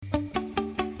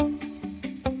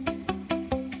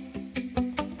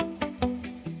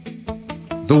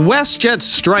The WestJet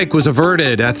strike was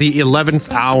averted at the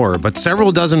 11th hour, but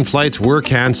several dozen flights were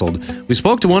canceled. We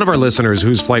spoke to one of our listeners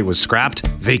whose flight was scrapped,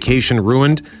 vacation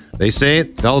ruined. They say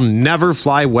they'll never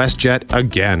fly WestJet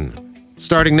again.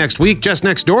 Starting next week, just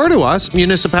next door to us,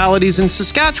 municipalities in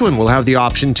Saskatchewan will have the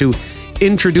option to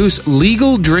introduce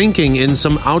legal drinking in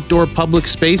some outdoor public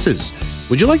spaces.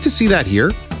 Would you like to see that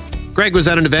here? Greg was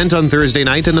at an event on Thursday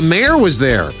night and the mayor was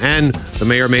there. And the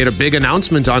mayor made a big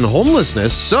announcement on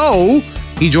homelessness, so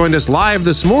he joined us live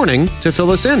this morning to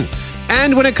fill us in.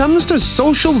 And when it comes to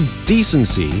social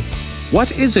decency,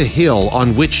 what is a hill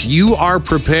on which you are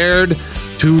prepared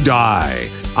to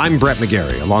die? I'm Brett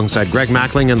McGarry, alongside Greg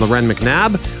Mackling and Loren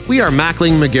McNabb. We are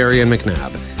Mackling, McGarry, and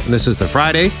McNabb. And this is the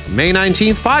Friday, May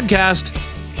 19th podcast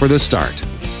for The Start.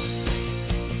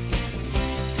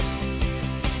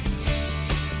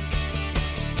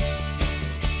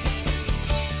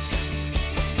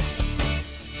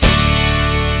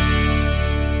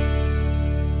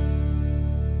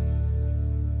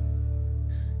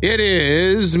 It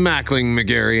is Mackling,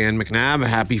 McGarry, and McNabb.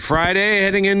 Happy Friday,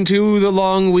 heading into the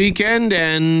long weekend,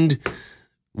 and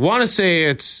want to say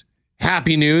it's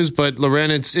happy news, but Loren,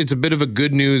 it's a bit of a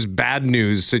good news, bad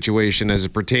news situation as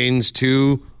it pertains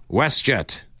to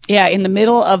WestJet. Yeah, in the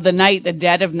middle of the night, the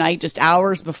dead of night, just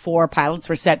hours before pilots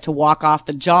were set to walk off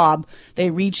the job, they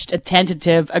reached a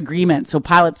tentative agreement. So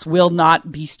pilots will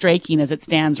not be striking as it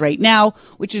stands right now,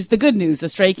 which is the good news. The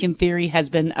strike in theory has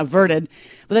been averted.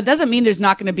 But that doesn't mean there's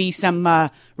not going to be some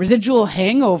residual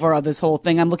hangover of this whole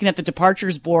thing. I'm looking at the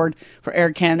departures board for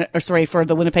for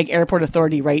the Winnipeg Airport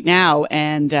Authority right now,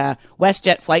 and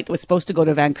WestJet flight that was supposed to go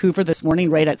to Vancouver this morning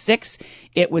right at 6,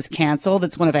 it was canceled.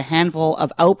 It's one of a handful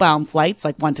of outbound flights,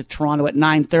 like one to Toronto at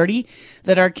 9:30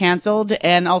 that are canceled,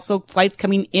 and also flights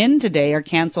coming in today are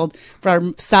canceled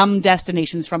from some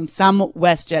destinations from some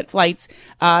WestJet flights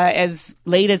as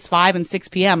late as 5 and 6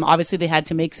 p.m. Obviously, they had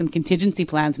to make some contingency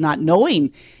plans, not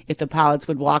knowing if the pilots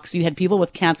would walk. So you had people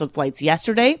with canceled flights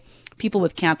yesterday, people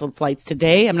with canceled flights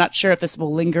today. I'm not sure if this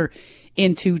will linger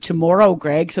into tomorrow,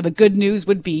 Greg. So the good news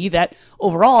would be that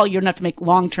overall, you don't have to make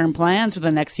long-term plans for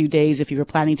the next few days if you were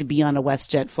planning to be on a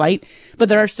WestJet flight. But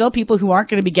there are still people who aren't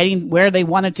going to be getting where they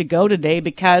wanted to go today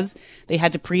because they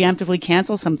had to preemptively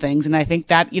cancel some things. And I think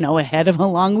that, ahead of a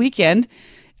long weekend,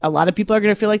 a lot of people are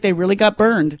going to feel like they really got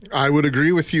burned. I would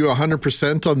agree with you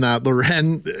 100% on that,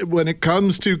 Loren. When it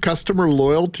comes to customer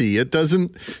loyalty, it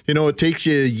doesn't, it takes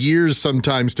you years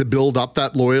sometimes to build up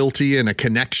that loyalty and a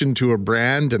connection to a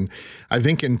brand. And I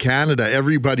think in Canada,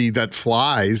 everybody that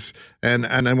flies, and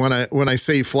when I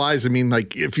say flies, I mean,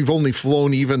 like, if you've only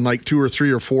flown even like 2 or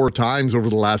 3 or 4 times over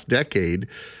the last decade,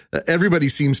 everybody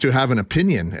seems to have an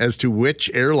opinion as to which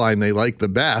airline they like the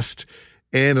best.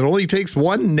 And it only takes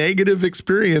one negative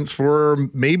experience for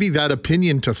maybe that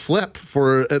opinion to flip,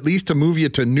 for at least to move you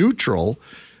to neutral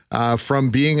from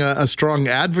being a strong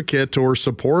advocate or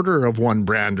supporter of one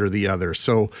brand or the other.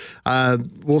 So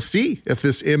we'll see if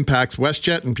this impacts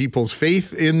WestJet and people's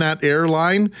faith in that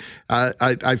airline.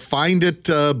 I find it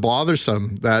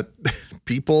bothersome that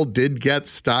people did get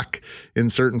stuck in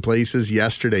certain places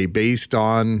yesterday based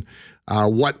on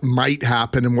what might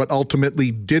happen and what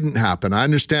ultimately didn't happen. I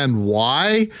understand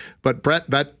why, but Brett,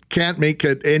 that can't make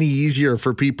it any easier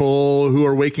for people who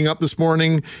are waking up this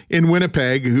morning in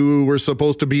Winnipeg who were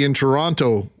supposed to be in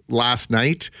Toronto last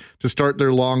night to start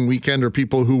their long weekend, or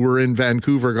people who were in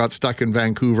Vancouver, got stuck in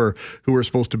Vancouver, who were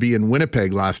supposed to be in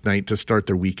Winnipeg last night to start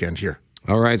their weekend here.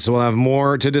 All right, so we'll have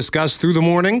more to discuss through the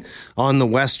morning on the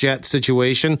WestJet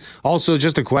situation. Also,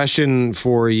 just a question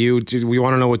for you. We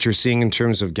want to know what you're seeing in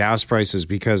terms of gas prices,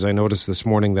 because I noticed this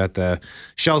morning that the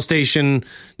Shell station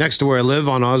next to where I live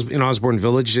in Osborne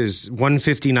Village is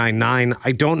 159.9.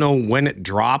 I don't know when it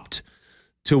dropped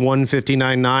to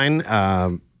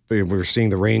 159.9. We're seeing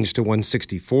the range to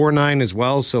 164.9 as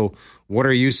well. So what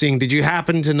are you seeing? Did you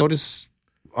happen to notice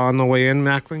on the way in,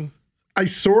 Mackling? I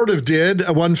sort of did. A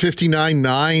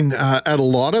 159.9 at a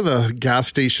lot of the gas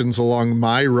stations along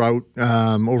my route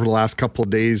over the last couple of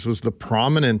days was the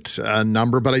prominent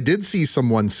number, but I did see some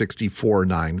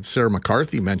 164.9. Sarah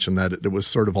McCarthy mentioned that it was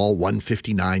sort of all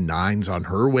 159.9s on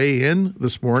her way in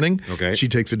this morning. Okay. She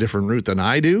takes a different route than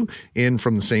I do, in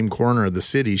from the same corner of the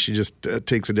city. She just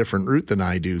takes a different route than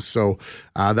I do. So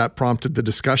that prompted the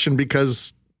discussion,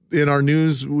 because in our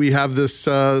news, we have this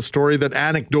story that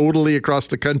anecdotally across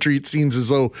the country, it seems as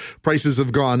though prices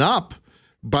have gone up,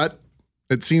 but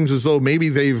it seems as though maybe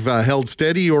they've held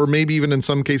steady, or maybe even in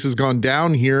some cases gone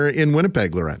down here in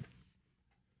Winnipeg, Loren.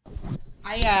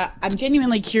 I'm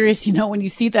genuinely curious, when you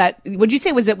see that, would you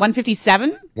say, was it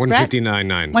 157? 159.9.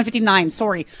 159,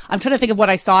 sorry. I'm trying to think of what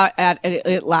I saw at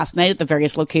it last night at the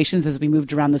various locations as we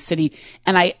moved around the city.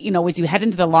 And as you head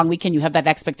into the long weekend, you have that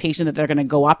expectation that they're going to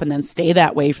go up and then stay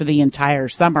that way for the entire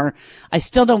summer. I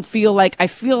still don't feel like, I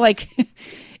feel like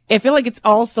it's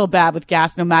all so bad with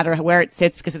gas no matter where it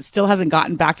sits, because it still hasn't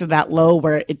gotten back to that low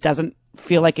where it doesn't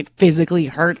feel like it physically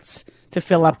hurts to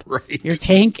fill up your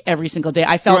tank every single day.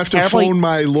 I felt terrible. I have to phone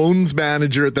my loans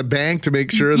manager at the bank to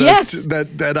make sure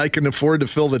that I can afford to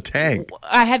fill the tank.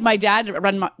 I had my dad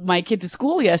run my kid to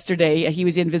school yesterday. He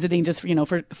was in visiting just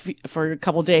for a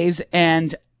couple days,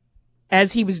 and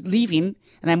as he was leaving,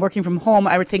 and I'm working from home,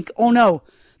 I would think, oh no,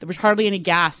 there was hardly any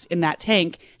gas in that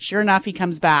tank. Sure enough, he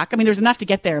comes back. I mean, there's enough to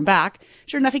get there and back.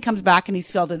 Sure enough, he comes back and he's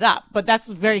filled it up. But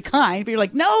that's very kind. But you're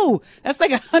like, no, that's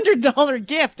like $100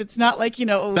 gift. It's not like,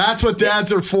 That's what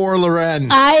dads are for, Loren.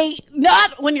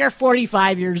 Not when you're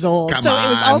 45 years old. Come so on. It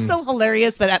was also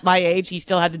hilarious that at my age, he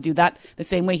still had to do that the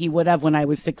same way he would have when I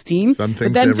was 16. Some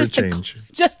things never change.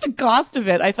 Just the cost of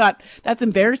it, I thought that's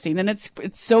embarrassing. And it's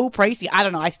so pricey. I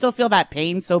don't know. I still feel that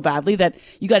pain so badly that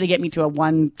you got to get me to a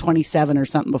 127 or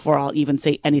something before I'll even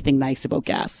say anything nice about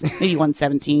gas. Maybe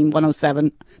 117,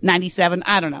 107, 97.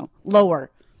 I don't know. Lower.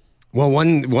 Well,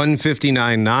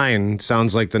 159.9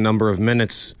 sounds like the number of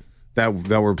minutes that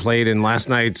were played in last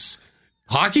night's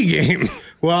hockey game.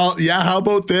 Well, yeah. How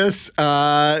about this?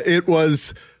 It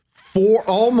was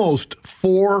almost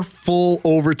 4 full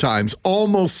overtimes,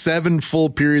 almost 7 full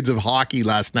periods of hockey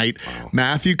last night. Wow.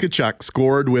 Matthew Tkachuk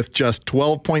scored with just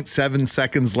 12.7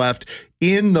 seconds left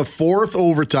in the 4th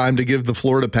overtime to give the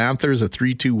Florida Panthers a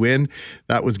 3-2 win.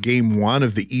 That was game 1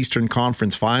 of the Eastern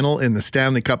Conference Final in the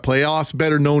Stanley Cup playoffs,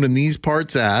 better known in these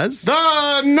parts as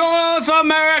the North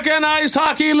American Ice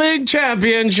Hockey League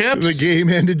Championships. The game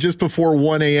ended just before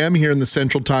 1 a.m. here in the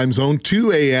Central Time Zone,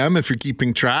 2 a.m. if you're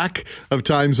keeping track of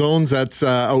time zones. That's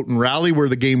out in Raleigh where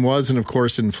the game was, and of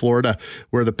course in Florida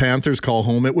where the Panthers call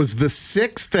home. It was the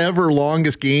 6th ever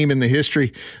longest game in the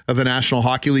history of the National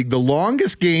Hockey League. The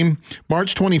longest game,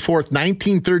 March 24th,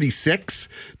 1936.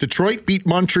 Detroit beat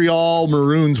Montreal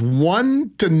Maroons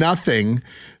 1-0.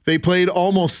 They played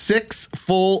almost 6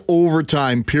 full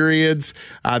overtime periods.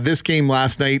 This game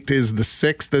last night is the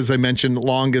 6th, as I mentioned,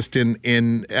 longest in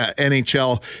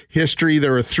NHL history.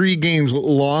 There are 3 games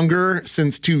longer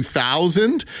since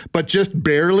 2000, but just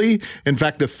barely. In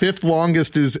fact, the 5th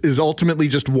longest is ultimately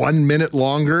just 1 minute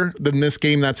longer than this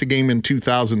game. That's a game in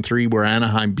 2003 where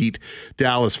Anaheim beat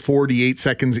Dallas 48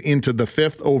 seconds into the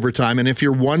 5th overtime. And if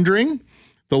you're wondering,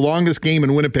 the longest game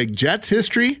in Winnipeg Jets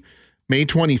history, May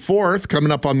 24th,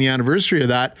 coming up on the anniversary of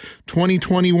that,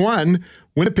 2021,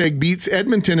 Winnipeg beats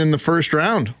Edmonton in the first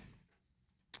round.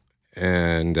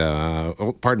 And,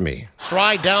 pardon me.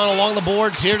 Stride down along the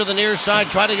boards here to the near side,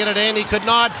 try to get it in, he could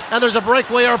not, and there's a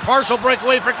breakaway or a partial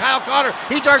breakaway for Kyle Connor.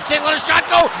 He darts in, let a shot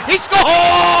go, he scores!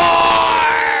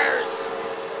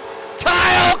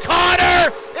 Kyle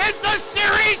Connor is the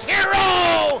series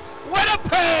hero!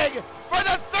 Winnipeg, for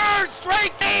the 3rd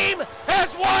straight game,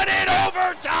 has won in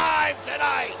overtime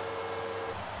tonight.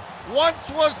 Once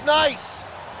was nice,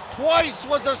 twice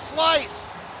was a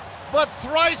slice, but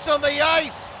thrice on the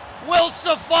ice will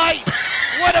suffice.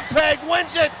 Winnipeg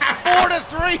wins it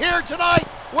 4-3 here tonight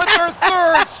with their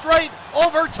 3rd straight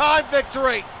overtime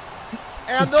victory.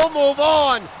 And they'll move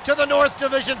on to the North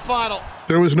Division Final.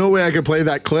 There was no way I could play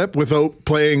that clip without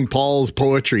playing Paul's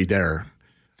poetry there.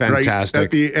 Fantastic. Right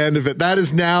at the end of it. That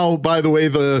is now, by the way,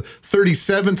 the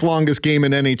 37th longest game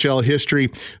in NHL history.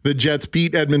 The Jets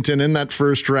beat Edmonton in that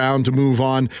first round to move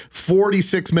on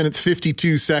 46 minutes,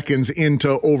 52 seconds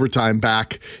into overtime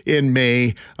back in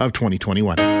May of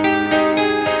 2021.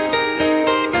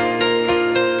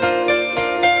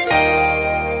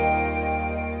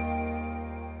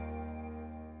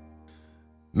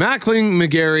 Mackling,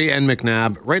 McGarry, and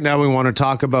McNabb. Right now we want to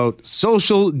talk about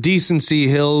social decency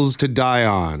hills to die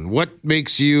on. What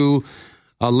makes you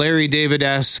a Larry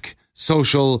David-esque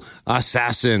social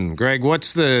assassin? Greg,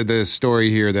 what's the story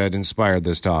here that inspired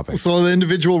this topic? So the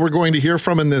individual we're going to hear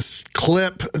from in this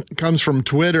clip comes from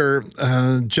Twitter,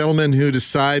 a gentleman who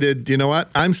decided, you know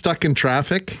what, I'm stuck in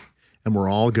traffic. And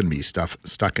we're all going to be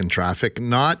stuck in traffic.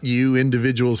 Not you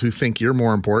individuals who think you're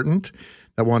more important,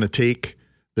 that want to take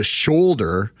the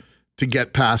shoulder to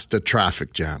get past a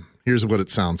traffic jam. Here's what it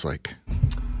sounds like.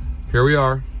 Here we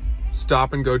are,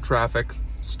 stop and go traffic,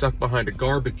 stuck behind a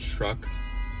garbage truck.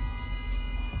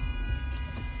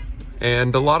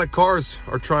 And a lot of cars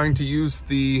are trying to use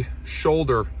the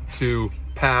shoulder to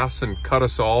pass and cut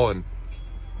us all. And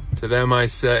to them I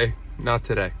say, not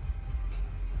today.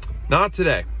 Not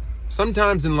today.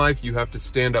 Sometimes in life you have to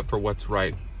stand up for what's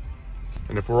right.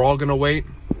 And if we're all going to wait,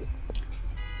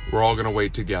 we're all going to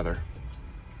wait together.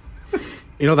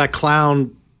 You know, that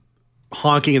clown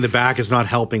honking in the back is not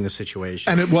helping the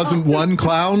situation. And it wasn't one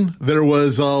clown. There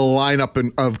was a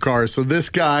lineup of cars. So this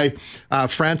guy,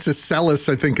 Francis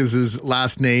Sellis, I think is his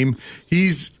last name.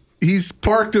 He's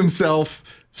parked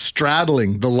himself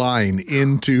straddling the line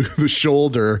into the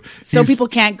shoulder. So people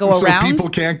can't go around? So people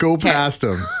can't go past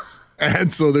him.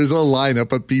 And so there's a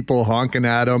lineup of people honking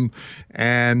at him.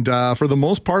 And for the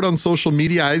most part on social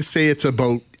media, I'd say it's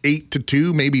about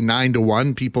 8-2, maybe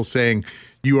 9-1. People saying,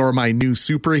 "You are my new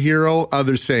superhero."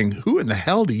 Others saying, "Who in the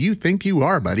hell do you think you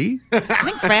are, buddy?" I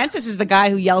think Francis is the guy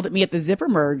who yelled at me at the zipper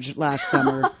merge last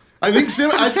summer. I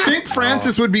think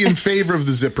Francis would be in favor of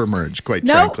the zipper merge, quite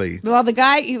frankly. Well, the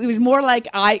guy, he was more like,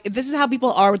 this is how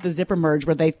people are with the zipper merge,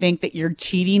 where they think that you're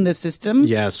cheating the system.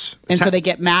 Yes. And so they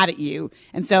get mad at you.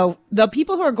 And so the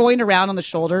people who are going around on the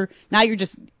shoulder, now you're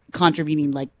just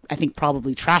contravening, like, I think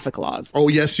probably traffic laws. Oh,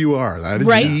 yes, you are. That is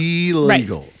Right?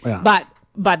 illegal. Right. Yeah.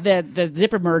 But the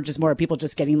zipper merge is more people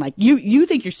just getting like, you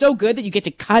think you're so good that you get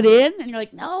to cut in, and you're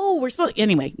like, no, we're supposed to.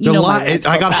 Anyway,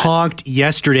 I got honked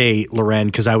yesterday, Loren,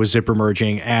 because I was zipper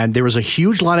merging, and there was a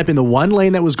huge lineup in the one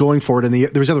lane that was going forward, and there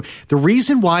was other. The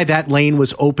reason why that lane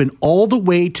was open all the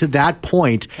way to that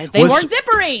point because they weren't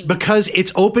zippering. Because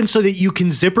it's open so that you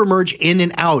can zipper merge in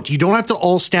and out. You don't have to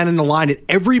all stand in a line, and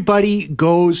everybody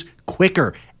goes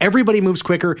quicker. Everybody moves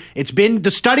quicker.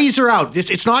 The studies are out.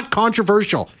 It's not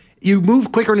controversial. You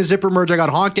move quicker in a zipper merge. I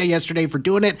got honked at yesterday for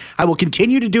doing it. I will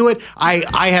continue to do it.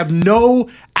 I have no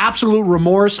absolute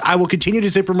remorse. I will continue to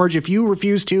zipper merge. If you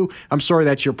refuse to, I'm sorry,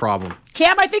 that's your problem.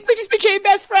 Cam, I think we just became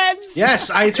best friends. Yes,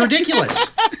 it's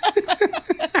ridiculous.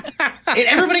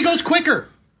 Everybody goes quicker.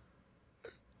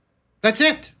 That's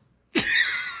it.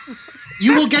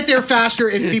 You will get there faster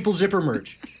if people zipper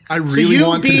merge. I really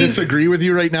want to disagree with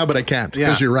you right now, but I can't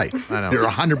because you're right. I know. You're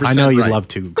 100% I know you'd right. love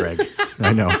to, Greg.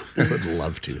 I know. I would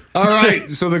love to. All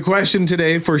right. So the question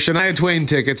today for Shania Twain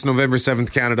tickets, November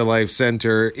 7th, Canada Life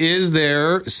Centre. Is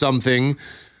there something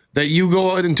that you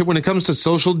go out into when it comes to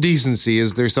social decency?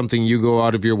 Is there something you go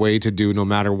out of your way to do no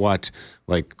matter what?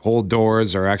 Like hold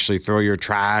doors or actually throw your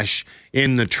trash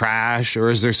in the trash? Or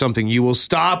is there something you will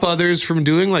stop others from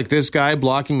doing, like this guy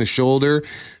blocking the shoulder?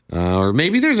 Or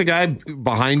maybe there's a guy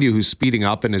behind you who's speeding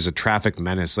up and is a traffic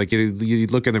menace. Like you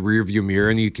look in the rearview mirror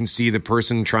and you can see the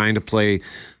person trying to play,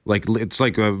 like it's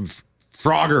like a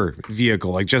Frogger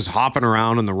vehicle, like just hopping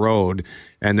around on the road.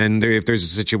 And then if there's a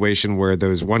situation where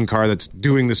there's one car that's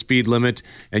doing the speed limit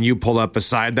and you pull up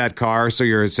beside that car, so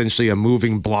you're essentially a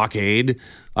moving blockade.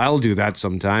 I'll do that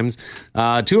sometimes.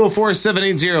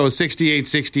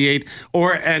 204-780-6868.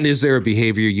 And is there a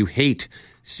behavior you hate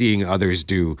seeing others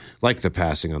do, like the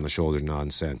passing on the shoulder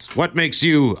nonsense? What makes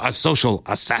you a social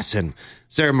assassin?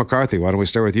 Sarah McCarthy, why don't we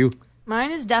start with you?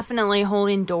 Mine is definitely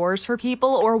holding doors for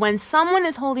people, or when someone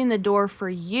is holding the door for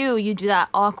you, you do that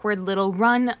awkward little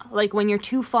run, like when you're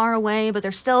too far away, but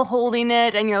they're still holding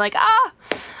it, and you're like, I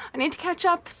need to catch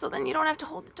up, so then you don't have to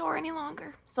hold the door any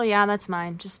longer. So yeah, that's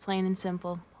mine, just plain and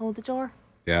simple. Hold the door.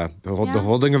 Yeah, the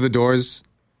holding of the doors,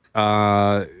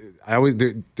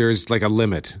 there's like a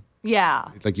limit. Yeah.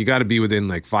 Like you got to be within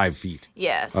like 5 feet.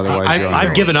 Yes. Otherwise,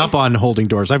 I've given up on holding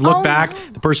doors. I've looked back,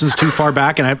 the person's too far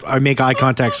back, and I make eye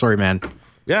contact. Sorry, man.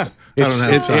 Yeah. It's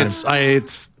going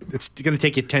to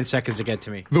take you 10 seconds to get to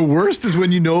me. The worst is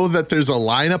when you know that there's a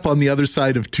lineup on the other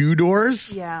side of two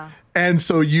doors. Yeah. And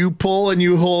so you pull and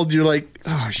you hold, you're like,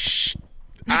 oh,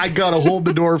 I got to hold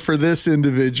the door for this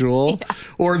individual,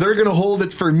 or they're going to hold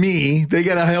it for me. They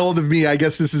get a hold of me. I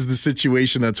guess this is the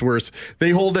situation that's worse.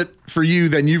 They hold it for you,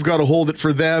 then you've got to hold it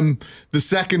for them, the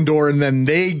second door, and then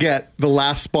they get the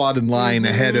last spot in line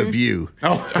ahead of you.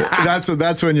 Oh,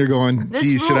 that's when you're going,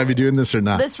 geez, should I be doing this or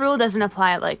not? This rule doesn't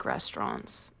apply at like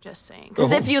restaurants. Just saying,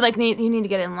 because if you you need to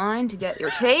get in line to get your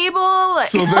table. Like,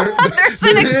 so there's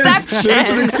an exception. There's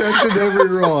an exception to every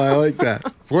rule. I like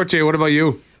that. Forte, what about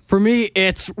you? For me,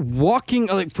 it's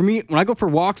walking. For me, when I go for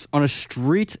walks on a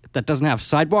street that doesn't have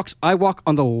sidewalks, I walk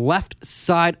on the left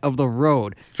side of the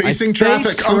road. Facing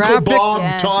traffic. Uncle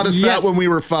Bob taught us that when we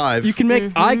were 5. You can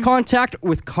make eye contact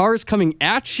with cars coming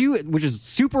at you, which is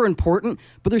super important.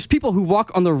 But there's people who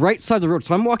walk on the right side of the road.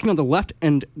 So I'm walking on the left,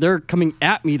 and they're coming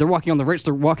at me. They're walking on the right,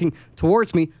 so they're walking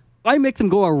towards me. I make them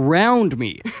go around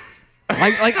me.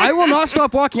 I will not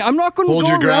stop walking. I'm not going to hold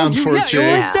go your ground you. for a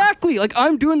change. Exactly. Like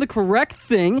I'm doing the correct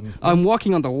thing. I'm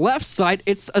walking on the left side.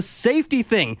 It's a safety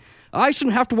thing. I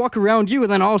shouldn't have to walk around you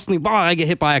and then all of a sudden, I get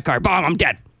hit by a car. I'm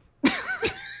dead.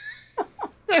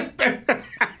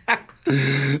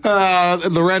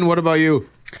 Loren, what about you?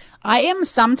 I am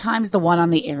sometimes the one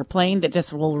on the airplane that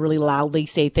just will really loudly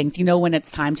say things. You know, when it's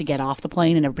time to get off the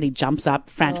plane and everybody jumps up,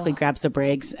 frantically grabs the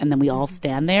brakes, and then we all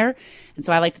stand there. And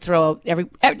so I like to throw out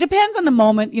it depends on the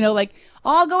moment, you know, like,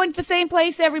 all going to the same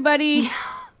place, everybody.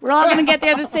 We're all going to get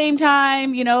there at the same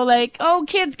time, you know, like, oh,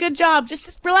 kids, good job.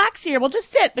 Just relax here. We'll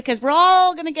just sit because we're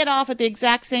all going to get off at the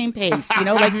exact same pace, you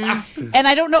know, like, and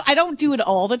I don't do it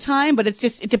all the time, but it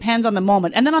depends on the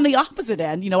moment. And then on the opposite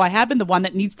end, you know, I have been the one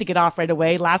that needs to get off right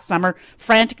away. Last summer,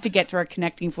 frantic to get to our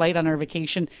connecting flight on our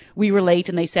vacation. We were late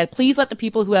and they said, please let the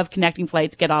people who have connecting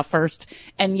flights get off first.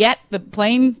 And yet the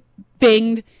plane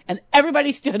binged and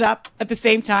everybody stood up at the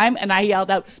same time. And I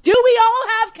yelled out, do we all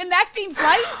have connecting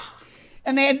flights?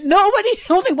 And they had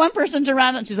only one person turned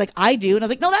around and she's like, I do. And I was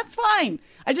like, no, that's fine.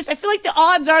 I feel like the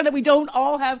odds are that we don't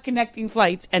all have connecting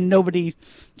flights and nobody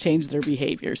changed their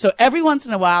behavior. So every once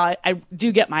in a while, I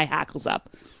do get my hackles up.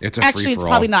 It's a Actually, it's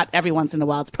probably not every once in a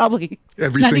while. It's probably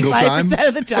every single time. 95%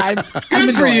 of the time.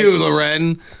 Good for you,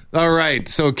 Loren. All right.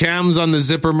 So Cam's on the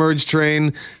zipper merge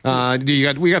train.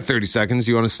 We got 30 seconds.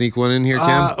 Do you want to sneak one in here,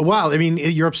 Cam? Well, I mean,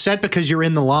 you're upset because you're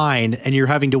in the line and you're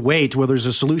having to wait. Well, there's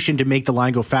a solution to make the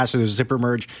line go faster. There's a zipper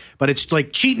merge, but it's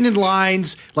like cheating in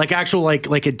lines, like actual,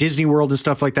 like at Disney World and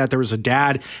stuff like that. There was a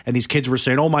dad and these kids were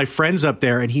saying, oh, my friend's up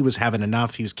there. And he was having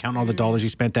enough. He was counting all the dollars he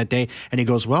spent that day. And he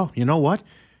goes, well, you know what?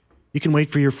 You can wait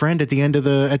for your friend at the end of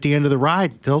the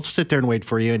ride. They'll sit there and wait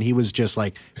for you. And he was just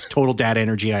like, it's total dad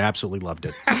energy. I absolutely loved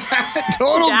it.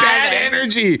 Total dad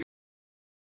energy.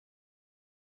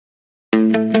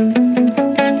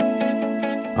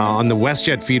 On the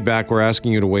WestJet feedback, we're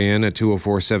asking you to weigh in at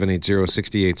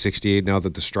 204-780-6868 now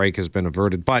that the strike has been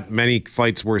averted. But many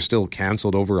flights were still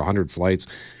canceled, over 100 flights.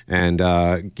 And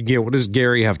what does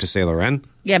Gary have to say, Loren?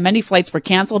 Yeah, many flights were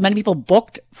canceled. Many people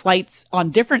booked flights on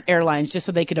different airlines just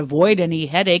so they could avoid any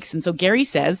headaches. And so Gary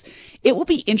says it will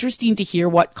be interesting to hear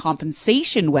what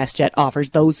compensation WestJet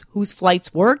offers those whose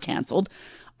flights were canceled.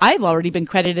 I've already been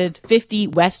credited $50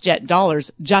 WestJet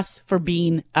dollars just for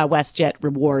being a WestJet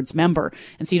Rewards member.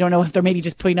 And so you don't know if they're maybe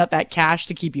just putting out that cash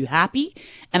to keep you happy.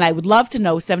 And I would love to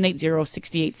know,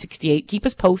 780-6868. Keep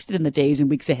us posted in the days and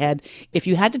weeks ahead. If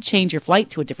you had to change your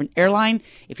flight to a different airline,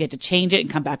 if you had to change it and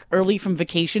come back early from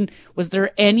vacation, was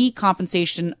there any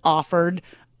compensation offered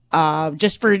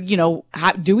just for,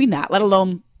 doing that, let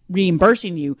alone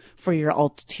reimbursing you for your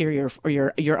ulterior or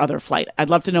your other flight? I'd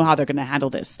love to know how they're going to handle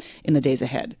this in the days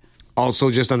ahead. Also,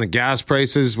 just on the gas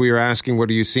prices, we were asking, what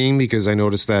are you seeing? Because I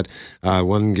noticed that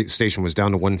one station was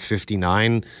down to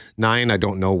 $159.9. I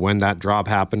don't know when that drop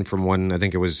happened from I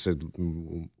think it was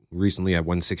recently at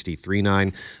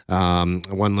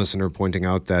 $163.9. One listener pointing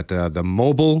out that the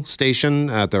mobile station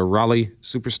at the Raleigh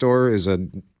Superstore is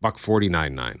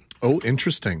 $149.9. Oh,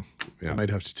 interesting. Yeah. I might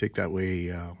have to take that way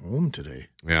home today.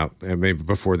 Yeah, and maybe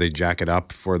before they jack it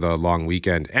up for the long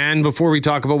weekend. And before we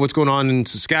talk about what's going on in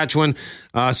Saskatchewan,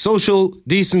 social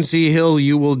decency hill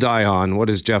you will die on. What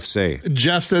does Jeff say?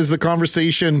 Jeff says the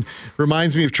conversation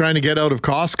reminds me of trying to get out of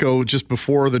Costco just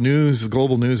before the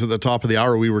global news at the top of the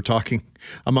hour. We were talking,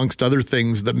 amongst other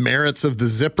things, the merits of the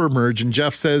zipper merge. And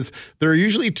Jeff says there are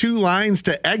usually two lines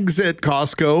to exit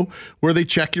Costco where they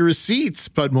check your receipts,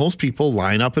 but most people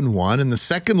line up in one, and the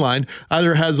second line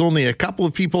either has only a couple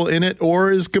of people in it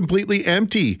or is completely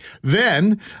empty.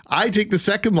 Then I take the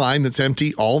second line that's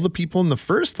empty. All the people in the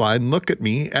first line look at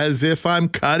me as if I'm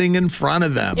cutting in front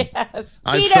of them. Yes,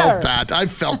 I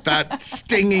felt that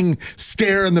stinging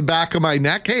stare in the back of my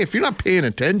neck. Hey, if you're not paying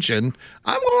attention,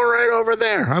 I'm going right over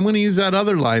there. I'm going to use that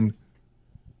other line.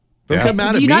 Don't come mad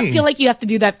at me. Do you not feel like you have to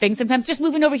do that thing sometimes? Just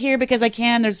moving over here because I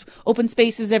can. There's open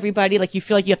spaces, everybody. Like you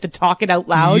feel like you have to talk it out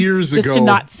loud. Years just ago. To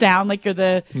not sound like you're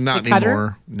the cutter.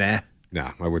 Anymore. Nah. No,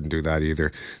 I wouldn't do that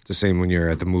either. It's the same when you're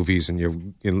at the movies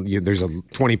and there's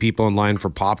 20 people in line for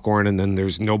popcorn and then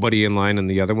there's nobody in line in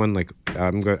the other one. Like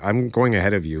I'm going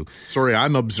ahead of you. Sorry,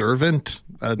 I'm observant.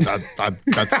 That's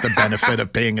the benefit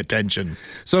of paying attention.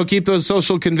 So keep those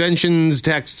social conventions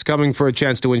texts coming for a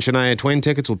chance to win Shania Twain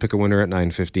tickets. We'll pick a winner at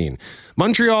 9:15.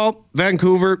 Montreal,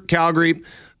 Vancouver, Calgary.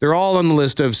 They're all on the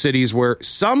list of cities where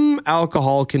some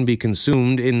alcohol can be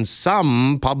consumed in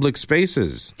some public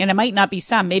spaces. And it might not be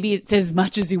some. Maybe it's as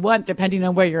much as you want, depending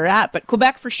on where you're at. But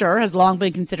Quebec, for sure, has long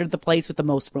been considered the place with the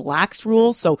most relaxed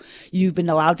rules. So you've been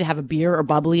allowed to have a beer or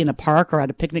bubbly in a park or at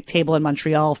a picnic table in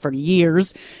Montreal for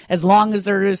years, as long as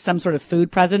there is some sort of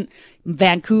food present.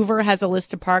 Vancouver has a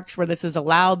list of parks where this is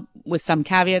allowed with some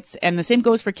caveats. And the same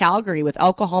goes for Calgary, with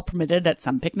alcohol permitted at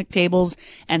some picnic tables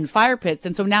and fire pits.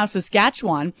 And so now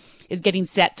Saskatchewan Saskatchewan is getting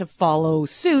set to follow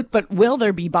suit, but will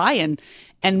there be buy-in?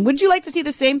 And would you like to see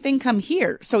the same thing come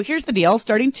here? So here's the deal.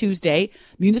 Starting Tuesday,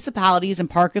 municipalities and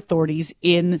park authorities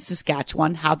in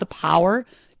Saskatchewan have the power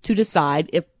to decide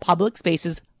if public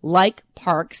spaces like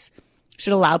parks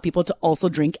should allow people to also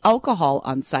drink alcohol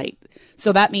on site.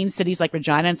 So that means cities like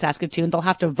Regina and Saskatoon, they'll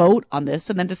have to vote on this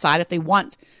and then decide if they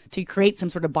want to create some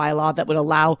sort of bylaw that would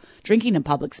allow drinking in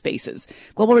public spaces.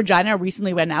 Global Regina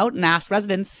recently went out and asked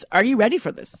residents, are you ready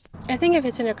for this? I think if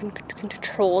it's in a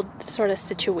controlled sort of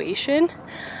situation,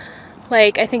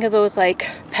 like I think of those like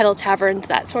pedal taverns,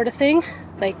 that sort of thing,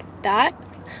 like that,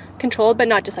 controlled, but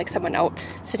not just like someone out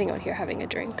sitting out here having a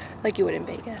drink like you would in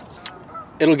Vegas.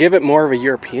 It'll give it more of a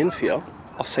European feel.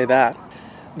 I'll say that.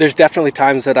 There's definitely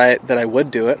times that I would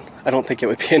do it. I don't think it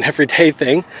would be an everyday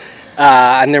thing.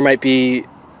 And there might be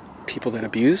people that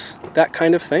abuse that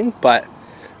kind of thing, but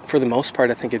for the most part,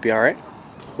 I think it'd be all right.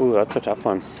 Ooh, that's a tough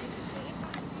one.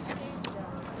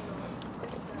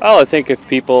 Well, I think if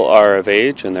people are of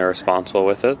age and they're responsible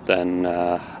with it, then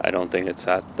I don't think it's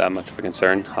that much of a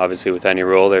concern. Obviously, with any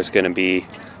rule, there's going to be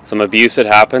some abuse that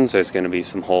happens. There's going to be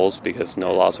some holes because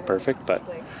no laws are perfect, but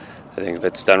I think if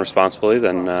it's done responsibly,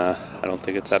 then I don't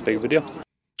think it's that big of a deal.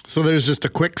 So there's just a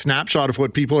quick snapshot of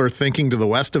what people are thinking to the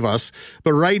west of us.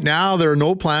 But right now, there are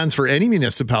no plans for any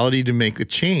municipality to make a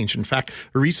change. In fact,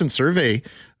 a recent survey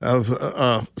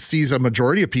sees a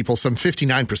majority of people, some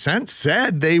 59%,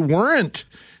 said they weren't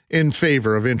in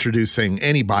favor of introducing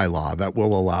any bylaw that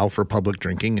will allow for public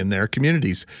drinking in their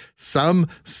communities. Some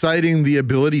citing the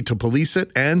ability to police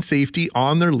it and safety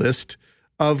on their list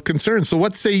of concerns. So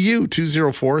what say you?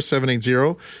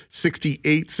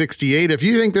 204-780-6868. If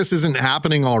you think this isn't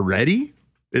happening already,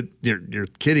 you're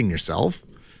kidding yourself.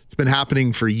 It's been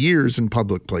happening for years in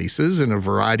public places in a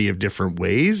variety of different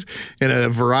ways, in a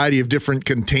variety of different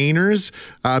containers.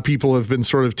 People have been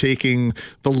sort of taking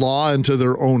the law into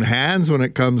their own hands when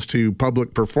it comes to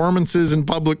public performances in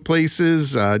public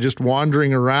places, just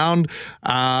wandering around.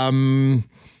 I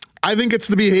think it's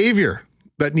the behavior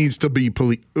that needs to be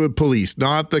policed,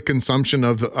 not the consumption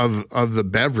of the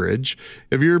beverage.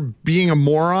 If you're being a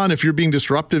moron, if you're being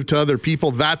disruptive to other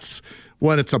people, that's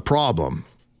when it's a problem.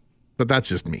 But that's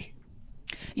just me.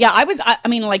 Yeah, I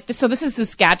mean, like, so this is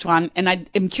Saskatchewan, and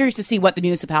I'm curious to see what the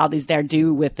municipalities there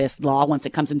do with this law once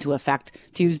it comes into effect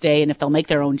Tuesday, and if they'll make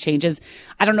their own changes.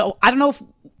 I don't know if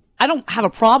I don't have a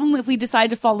problem if we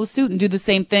decide to follow suit and do the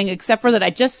same thing, except for that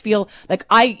I just feel like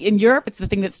in Europe, it's the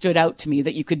thing that stood out to me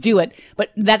that you could do it,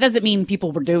 but that doesn't mean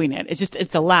people were doing it. It's just,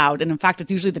 it's allowed. And in fact, it's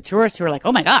usually the tourists who are like,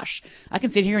 oh my gosh, I can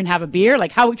sit here and have a beer.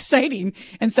 Like, how exciting.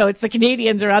 And so it's the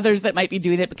Canadians or others that might be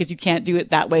doing it because you can't do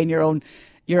it that way in your own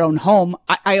home.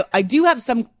 I do have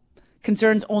some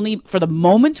concerns only for the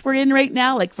moment we're in right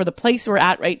now, like for the place we're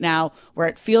at right now, where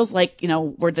it feels like,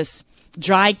 we're this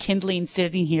dry kindling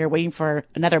sitting here waiting for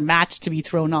another match to be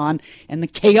thrown on and the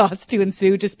chaos to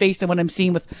ensue, just based on what I'm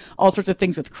seeing with all sorts of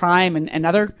things with crime and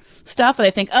other stuff that I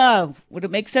think, would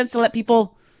it make sense to let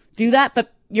people do that?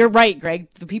 But you're right, Greg.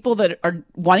 The people that are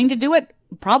wanting to do it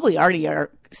probably already are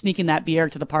sneaking that beer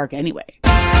to the park anyway.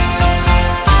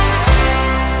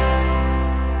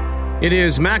 It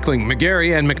is Mackling,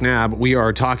 McGarry, and McNabb. We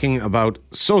are talking about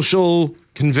social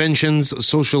conventions,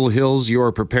 social hills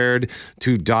you're prepared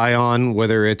to die on,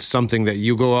 whether it's something that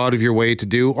you go out of your way to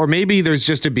do, or maybe there's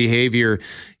just a behavior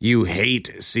you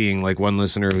hate seeing, like one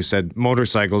listener who said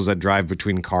motorcycles that drive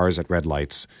between cars at red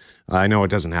lights. I know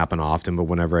it doesn't happen often, but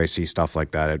whenever I see stuff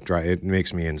like that, it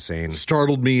makes me insane.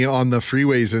 Startled me on the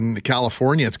freeways in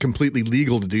California. It's completely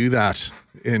legal to do that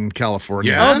in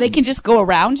California. Yeah. Oh, they can just go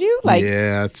around you?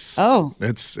 Yeah, it's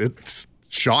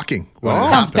shocking.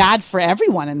 Sounds bad for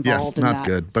everyone involved in that. Not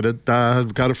good. But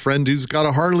I've got a friend who's got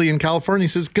a Harley in California. He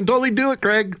says, can totally do it,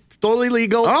 Greg. It's totally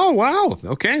legal. Oh, wow.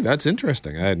 Okay, that's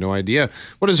interesting. I had no idea.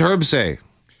 What does Herb say?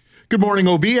 Good morning,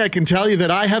 OB. I can tell you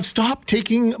that I have stopped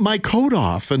taking my coat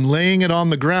off and laying it on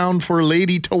the ground for a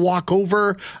lady to walk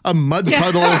over a mud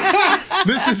puddle.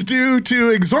 This is due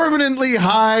to exorbitantly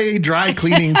high dry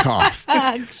cleaning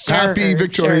costs. Happy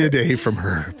Victoria Day from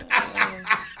Herb.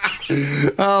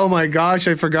 Oh my gosh,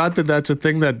 I forgot that's a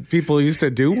thing that people used to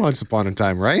do once upon a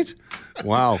time, right?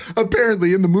 Wow.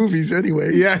 Apparently in the movies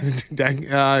anyway. Yeah.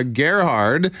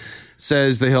 Gerhard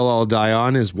says the hill I'll die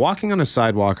on is walking on a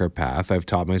sidewalk or path. I've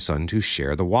taught my son to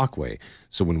share the walkway.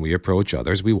 So when we approach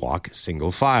others, we walk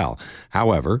single file.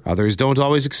 However, others don't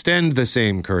always extend the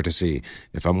same courtesy.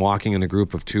 If I'm walking in a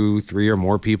group of 2, 3, or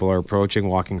more people are approaching,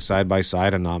 walking side by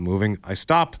side and not moving, I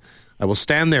stop. I will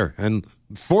stand there and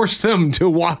force them to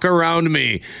walk around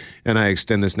me. And I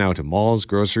extend this now to malls,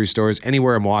 grocery stores,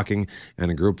 anywhere I'm walking,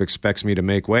 and a group expects me to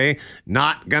make way.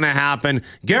 Not going to happen.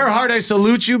 Gerhard, I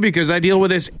salute you because I deal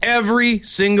with this every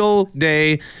single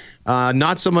day.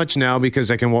 Not so much now because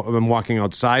I'm walking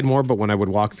outside more, but when I would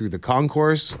walk through the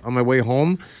concourse on my way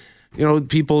home,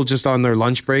 people just on their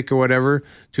lunch break or whatever,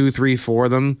 2, 3, 4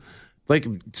 of them, like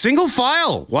single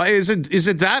file. Why is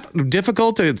it that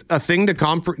difficult a thing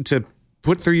to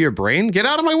put through your brain? Get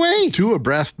out of my way. 2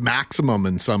 abreast maximum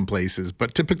in some places,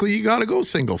 but typically you got to go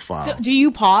single file. So do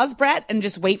you pause, Brett, and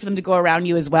just wait for them to go around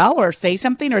you as well, or say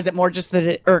something, or is it more just that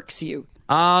it irks you?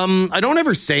 I don't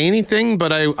ever say anything,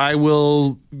 but I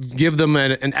will give them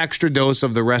an extra dose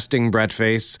of the resting Brett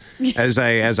face as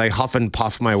I huff and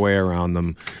puff my way around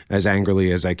them as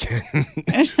angrily as I can.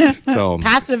 So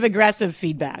passive aggressive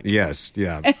feedback. Yes,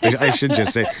 yeah. I should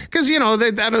just say because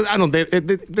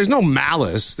there's no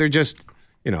malice. They're just.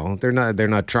 They're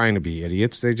not trying to be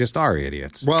idiots. They just are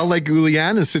idiots. Well, like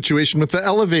Uliana's situation with the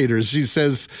elevators, he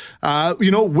says,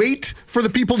 wait for the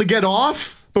people to get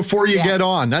off before you get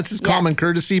on. That's his common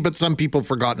courtesy, but some people have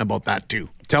forgotten about that too.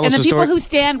 Tell us the a story. people who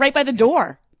stand right by the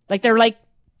door, like they're like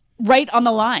right on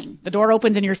the line. The door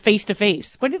opens and you're face to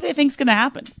face. What do they think's going to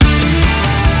happen?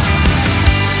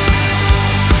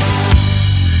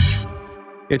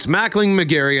 It's Mackling,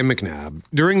 McGarry, and McNabb.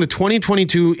 During the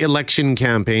 2022 election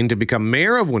campaign to become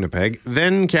mayor of Winnipeg,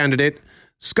 then candidate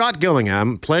Scott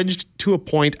Gillingham pledged to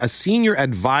appoint a senior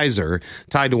advisor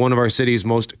tied to one of our city's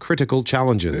most critical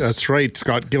challenges. That's right.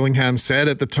 Scott Gillingham said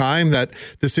at the time that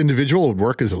this individual would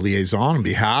work as a liaison on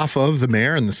behalf of the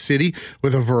mayor and the city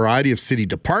with a variety of city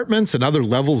departments and other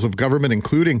levels of government,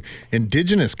 including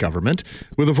Indigenous government,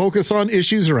 with a focus on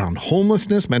issues around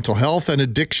homelessness, mental health, and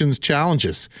addictions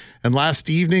challenges. And last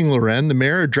evening, Loren, the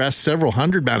mayor addressed several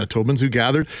hundred Manitobans who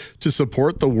gathered to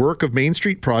support the Work of Main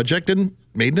Street project and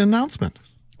made an announcement.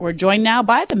 We're joined now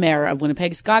by the mayor of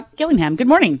Winnipeg, Scott Gillingham. Good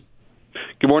morning.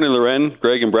 Good morning, Loren,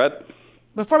 Greg, and Brett.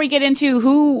 Before we get into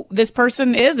who this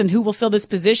person is and who will fill this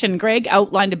position, Greg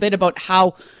outlined a bit about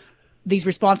how these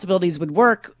responsibilities would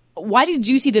work. Why did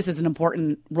you see this as an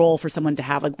important role for someone to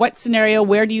have? Like, what scenario,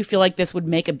 where do you feel like this would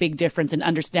make a big difference in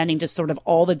understanding just sort of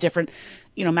all the different,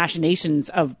 machinations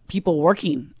of people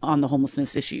working on the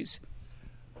homelessness issues?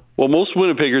 Well, most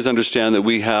Winnipeggers understand that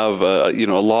we have, a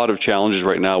lot of challenges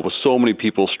right now with so many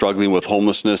people struggling with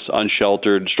homelessness,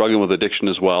 unsheltered, struggling with addiction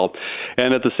as well.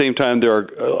 And at the same time, there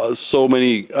are so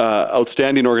many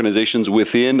outstanding organizations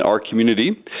within our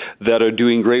community that are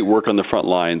doing great work on the front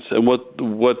lines. And what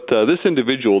this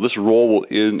individual, this role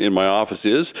in my office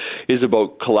is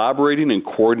about collaborating and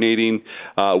coordinating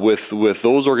with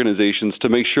those organizations to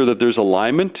make sure that there's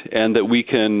alignment and that we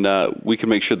can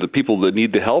make sure that people that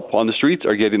need the help on the streets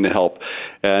are getting the help.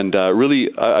 And really,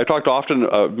 I talked often,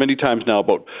 many times now,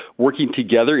 about working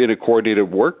together in a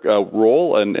coordinated work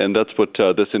role, and that's what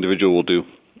this individual will do.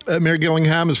 Mayor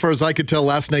Gillingham, as far as I could tell,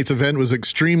 last night's event was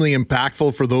extremely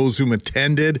impactful for those whom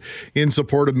attended in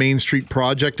support of Main Street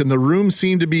Project, and the room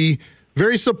seemed to be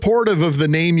very supportive of the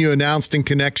name you announced in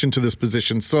connection to this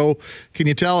position. So can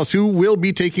you tell us who will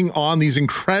be taking on these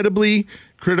incredibly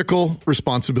critical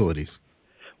responsibilities?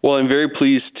 Well, I'm very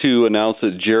pleased to announce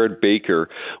that Jared Baker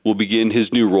will begin his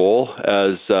new role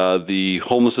as the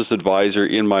homelessness advisor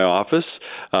in my office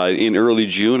in early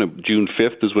June. June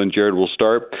 5th is when Jared will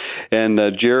start. And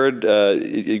Jared,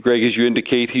 Greg, as you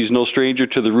indicate, he's no stranger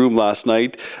to the room last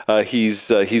night.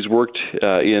 He's worked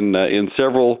in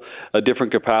several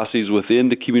different capacities within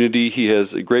the community. He has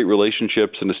great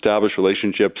relationships and established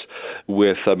relationships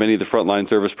with many of the frontline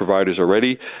service providers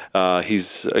already. He's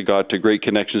got great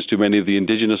connections to many of the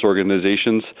Indigenous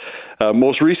organizations.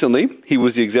 Most recently, he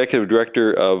was the executive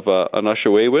director of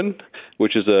Anushawaywin,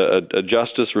 which is a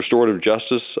restorative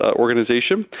justice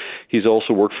organization. He's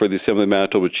also worked for the Assembly of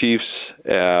Manitoba Chiefs,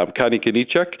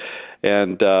 Kanikanichak,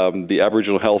 and the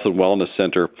Aboriginal Health and Wellness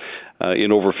Center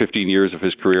in over 15 years of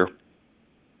his career.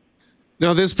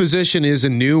 Now, this position is a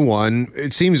new one.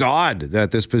 It seems odd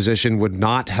that this position would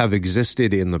not have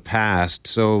existed in the past.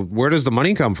 So where does the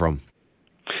money come from?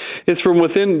 It's from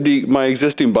within my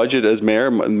existing budget as mayor.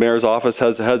 The mayor's office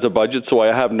has a budget, so I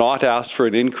have not asked for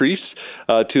an increase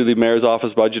to the mayor's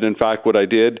office budget. In fact, what I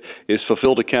did is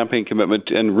fulfilled a campaign commitment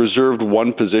and reserved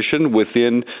one position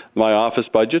within my office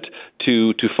budget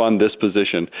to fund this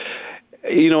position.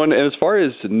 And as far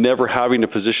as never having a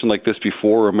position like this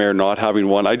before, or mayor not having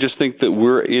one, I just think that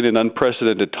we're in an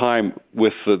unprecedented time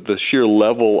with the sheer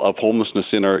level of homelessness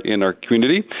in our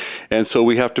community, and so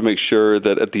we have to make sure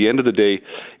that at the end of the day,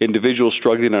 individuals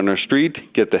struggling on our street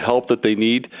get the help that they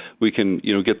need. We can,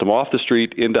 get them off the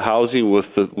street into housing with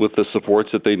the supports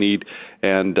that they need,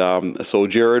 and so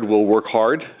Jared will work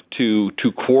hard to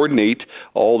coordinate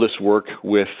all this work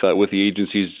with the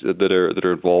agencies that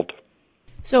are involved.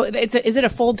 So is it a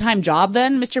full-time job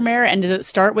then, Mr. Mayor? And does it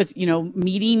start with,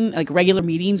 regular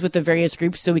meetings with the various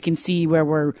groups so we can see what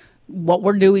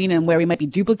we're doing and where we might be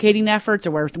duplicating efforts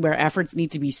or where efforts need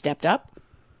to be stepped up?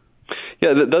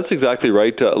 Yeah, that's exactly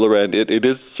right, Loren. It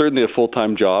is certainly a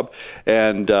full-time job,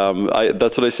 and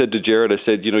that's what I said to Jared. I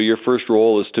said, your first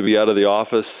role is to be out of the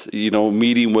office,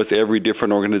 meeting with every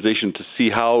different organization to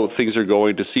see how things are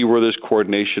going, to see where there's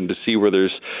coordination, to see where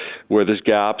there's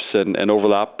gaps and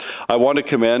overlap. I want to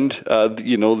commend,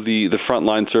 the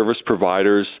frontline service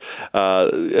providers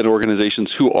and organizations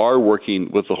who are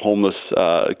working with the homeless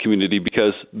community,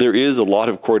 because there is a lot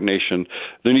of coordination.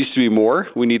 There needs to be more.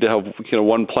 We need to have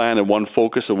one plan and one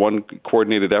focus and one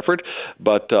coordinated effort,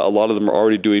 but a lot of them are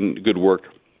already doing good work.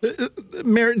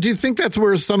 Mayor, do you think that's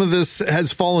where some of this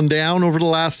has fallen down over the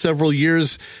last several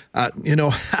years?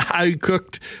 I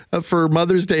cooked for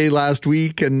Mother's Day last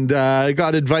week, and I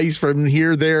got advice from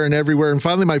here, there, and everywhere. And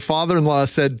finally, my father-in-law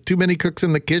said, too many cooks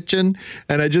in the kitchen.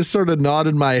 And I just sort of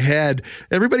nodded my head.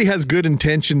 Everybody has good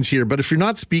intentions here, but if you're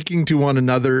not speaking to one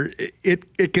another,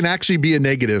 it can actually be a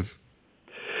negative.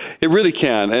 It really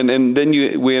can, and then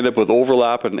we end up with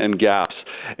overlap and gaps.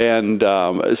 And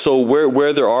so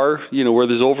where there are, where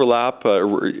there's overlap, a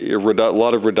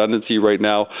lot of redundancy right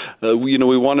now, we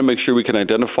want to make sure we can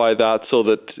identify that so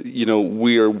that,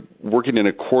 we are working in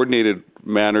a coordinated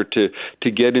manner to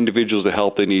get individuals the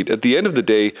help they need. At the end of the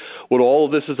day, what all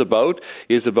of this is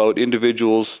about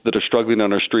individuals that are struggling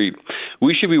on our street.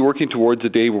 We should be working towards a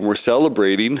day when we're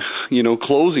celebrating,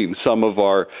 closing some of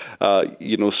our,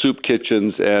 soup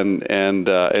kitchens and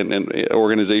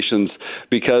organizations,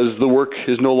 because the work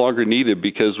is no longer needed,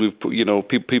 because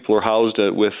people are housed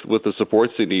with the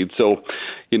supports they need. So,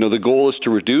 the goal is to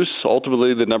reduce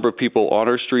ultimately the number of people on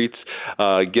our streets,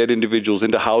 get individuals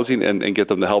into housing and get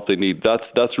them the help they need.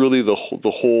 That's really the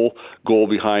whole goal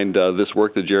behind this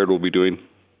work that Jared will be doing.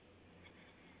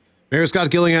 Mayor Scott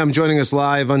Gillingham joining us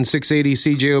live on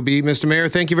 680 CJOB. Mr. Mayor,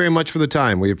 thank you very much for the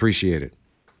time. We appreciate it.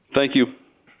 Thank you.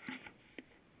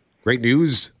 Great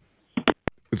news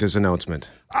with this announcement.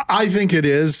 I think it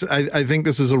is. I think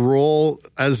this is a role,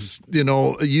 as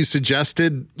you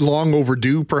suggested, long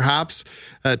overdue, perhaps,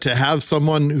 to have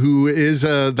someone who is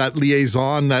that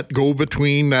liaison, that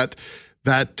go-between, that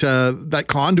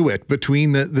conduit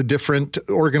between the different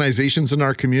organizations in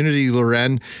our community,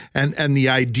 Loren, and the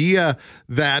idea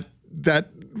that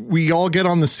we all get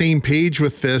on the same page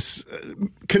with this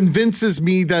convinces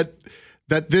me that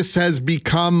this has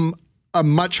become a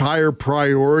much higher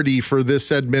priority for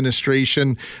this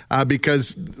administration,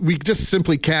 because we just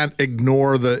simply can't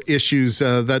ignore the issues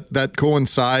that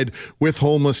coincide with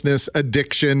homelessness,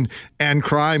 addiction, and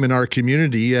crime in our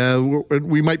community.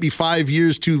 We might be 5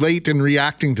 years too late in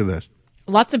reacting to this.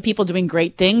 Lots of people doing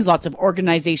great things, lots of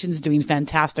organizations doing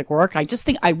fantastic work. I just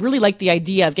think I really like the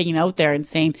idea of getting out there and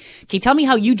saying, okay, tell me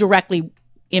how you directly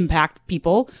impact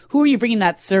people. Who are you bringing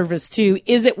that service to?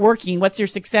 Is it working? What's your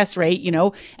success rate?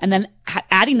 And then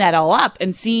adding that all up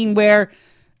and seeing where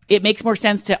it makes more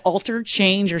sense to alter,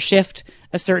 change, or shift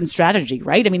a certain strategy,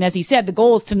 right? I mean, as he said, the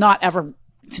goal is to not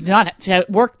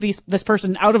work this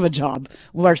person out of a job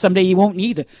where someday you won't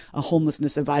need a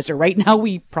homelessness advisor. Right now,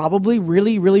 we probably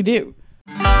really, really do.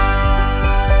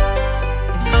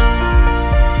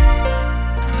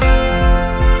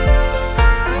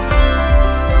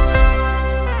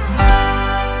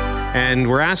 And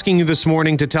we're asking you this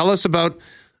morning to tell us about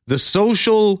the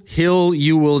social hill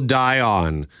you will die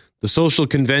on, the social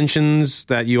conventions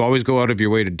that you always go out of your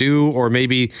way to do, or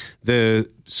maybe the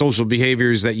social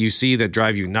behaviors that you see that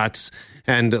drive you nuts.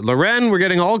 And Loren, we're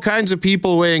getting all kinds of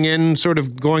people weighing in, sort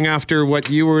of going after what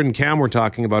you and Cam were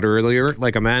talking about earlier,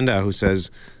 like Amanda, who says,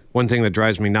 one thing that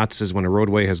drives me nuts is when a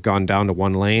roadway has gone down to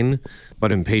one lane,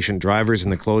 but impatient drivers in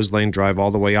the closed lane drive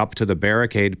all the way up to the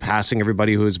barricade, passing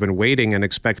everybody who has been waiting and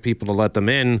expect people to let them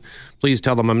in. Please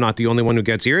tell them I'm not the only one who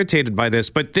gets irritated by this,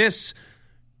 but this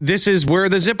is where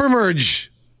the zipper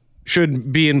merge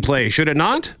should be in play, should it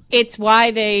not? It's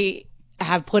why they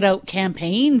have put out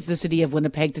campaigns, the city of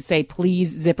Winnipeg, to say, please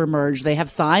zipper merge. They have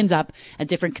signs up at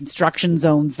different construction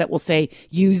zones that will say,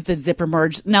 use the zipper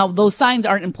merge. Now, those signs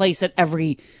aren't in place at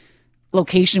every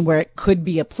location where it could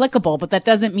be applicable, but that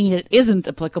doesn't mean it isn't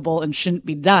applicable and shouldn't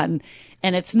be done.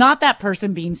 And it's not that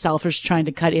person being selfish trying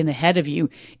to cut in ahead of you.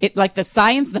 It, like, the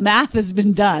science, the math has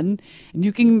been done, and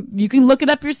you can look it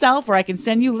up yourself, or I can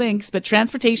send you links, but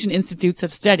transportation institutes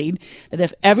have studied that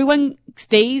if everyone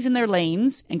stays in their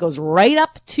lanes and goes right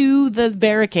up to the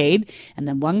barricade, and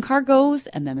then one car goes,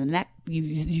 and then the next,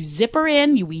 you zipper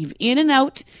in, you weave in and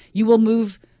out, you will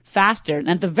move faster. And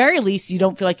at the very least, you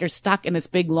don't feel like you're stuck in this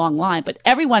big long line. But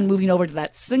everyone moving over to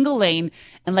that single lane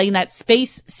and letting that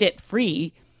space sit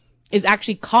free is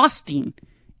actually costing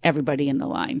everybody in the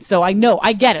line. So I know,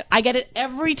 I get it. I get it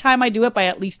every time I do it by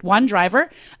at least one driver.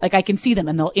 Like, I can see them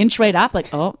and they'll inch right up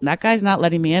like, oh, that guy's not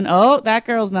letting me in. Oh, that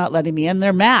girl's not letting me in.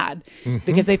 They're mad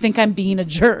because they think I'm being a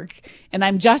jerk, and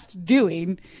I'm just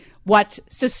doing what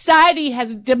society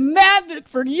has demanded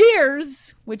for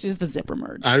years, which is the zipper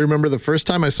merge. I remember the first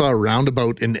time I saw a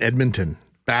roundabout in Edmonton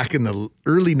back in the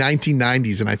early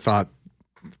 1990s, and I thought,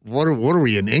 what are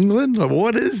we in England?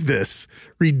 What is this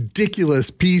ridiculous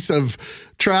piece of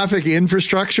traffic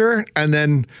infrastructure? And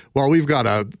then, well, we've got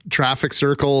a traffic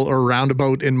circle or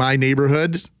roundabout in my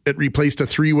neighborhood. It replaced a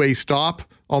 3-way stop.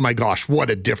 Oh my gosh, what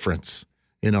a difference.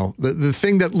 You know, the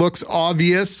thing that looks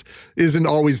obvious isn't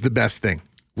always the best thing.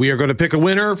 We are going to pick a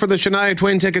winner for the Shania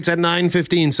Twain tickets at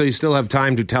 9:15, so you still have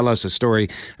time to tell us a story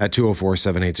at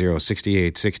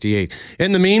 204-780-6868.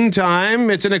 In the meantime,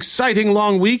 it's an exciting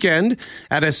long weekend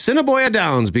at Assiniboia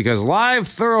Downs because live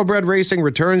thoroughbred racing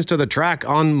returns to the track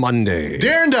on Monday.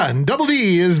 Darren Dunn, Double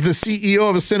D, is the CEO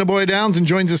of Assiniboia Downs and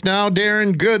joins us now.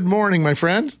 Darren, good morning, my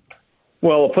friend.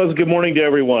 Well, a pleasant good morning to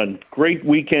everyone. Great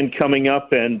weekend coming up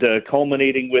and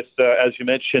culminating with, as you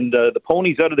mentioned, the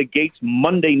ponies out of the gates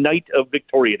Monday night of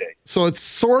Victoria Day. So it's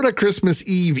sort of Christmas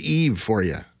Eve for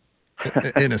you,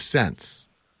 in a sense.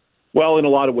 Well, in a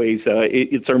lot of ways,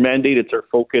 it's our mandate, it's our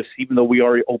focus. Even though we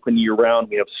are open year-round,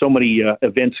 we have so many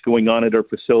events going on at our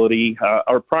facility.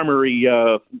 Our primary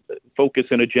focus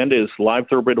and agenda is live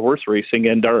thoroughbred horse racing,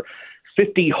 and our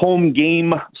 50 home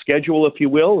game schedule, if you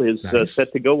will, is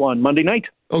set to go on Monday night.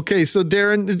 Okay, so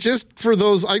Darren, just for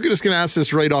those, I'm just going to ask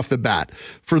this right off the bat.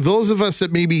 For those of us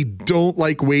that maybe don't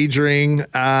like wagering,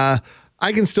 I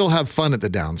can still have fun at the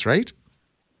Downs, right?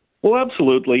 Well,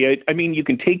 absolutely. I mean, you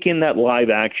can take in that live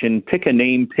action, pick a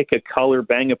name, pick a color,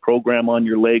 bang a program on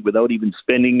your leg without even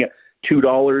spending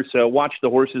 $2. Watch the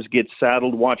horses get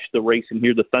saddled, watch the race and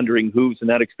hear the thundering hooves, and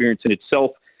that experience in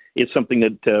itself is something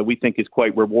that we think is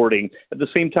quite rewarding. At the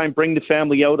same time, bring the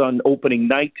family out on opening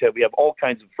night. We have all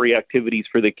kinds of free activities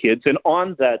for the kids. And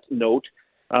on that note,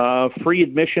 free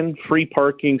admission, free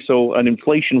parking, so an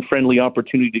inflation-friendly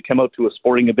opportunity to come out to a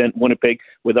sporting event in Winnipeg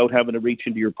without having to reach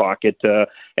into your pocket.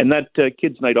 And that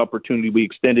Kids' Night opportunity we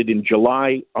extended in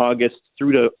July, August,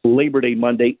 through to Labor Day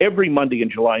Monday. Every Monday in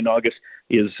July and August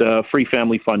is free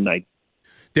family fun night.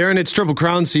 Darren, it's Triple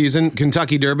Crown season.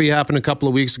 Kentucky Derby happened a couple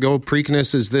of weeks ago.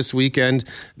 Preakness is this weekend.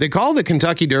 They call the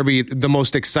Kentucky Derby the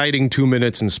most exciting 2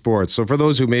 minutes in sports. So for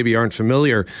those who maybe aren't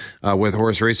familiar with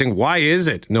horse racing, why is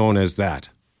it known as that?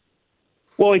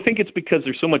 Well, I think it's because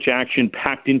there's so much action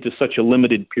packed into such a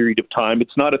limited period of time.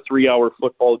 It's not a 3-hour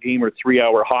football game or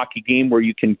 3-hour hockey game where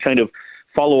you can kind of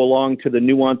follow along to the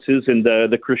nuances and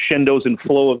the crescendos and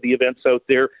flow of the events out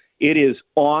there. It is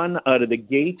on out of the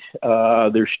gate.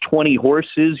 There's 20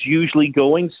 horses usually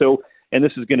going. So, and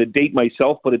this is going to date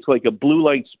myself, but it's like a blue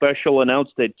light special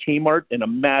announced at Kmart and a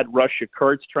mad rush of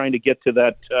carts trying to get to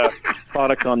that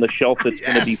product on the shelf that's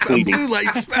going to be fleeting. Blue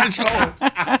light special.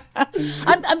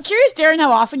 I'm curious, Darren,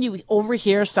 how often you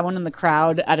overhear someone in the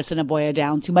crowd at Assiniboia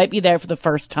Downs who might be there for the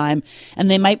first time, and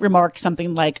they might remark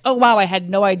something like, "Oh, wow, I had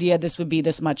no idea this would be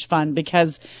this much fun,"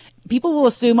 because people will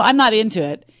assume I'm not into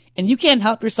it. And you can't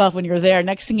help yourself when you're there.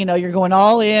 Next thing you know, you're going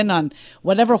all in on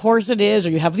whatever horse it is, or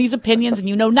you have these opinions and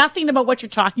you know nothing about what you're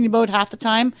talking about half the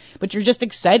time, but you're just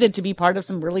excited to be part of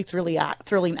some really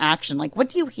thrilling action. Like, what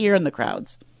do you hear in the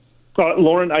crowds?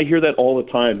 Lauren, I hear that all the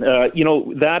time.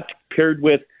 That paired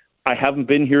with, I haven't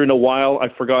been here in a while. I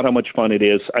forgot how much fun it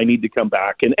is. I need to come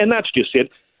back. And that's just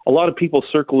it. A lot of people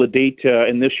circle a date,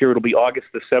 and this year it'll be August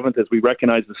the 7th as we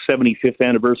recognize the 75th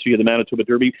anniversary of the Manitoba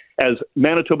Derby as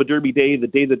Manitoba Derby Day, the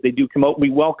day that they do come out.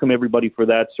 We welcome everybody for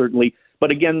that, certainly.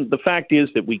 But again, the fact is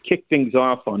that we kick things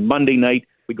off on Monday night.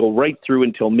 We go right through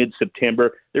until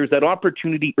mid-September. There's that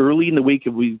opportunity early in the week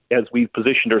as we've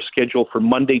positioned our schedule for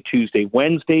Monday, Tuesday,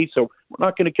 Wednesday. So we're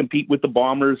not going to compete with the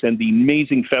Bombers and the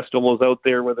amazing festivals out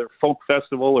there, whether Folk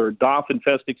Festival or Dauphin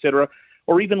Fest, etc.,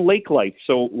 or even Lake Life.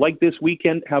 So like this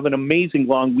weekend, have an amazing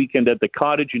long weekend at the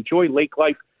Cottage. Enjoy Lake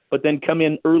Life, but then come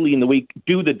in early in the week,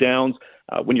 do the Downs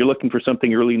when you're looking for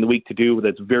something early in the week to do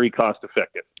that's very cost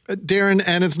effective. Darren,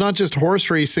 and it's not just horse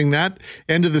racing. That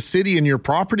end of the city and your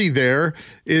property there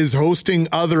is hosting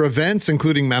other events,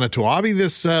 including Manitowoc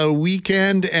this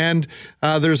weekend. And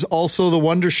there's also the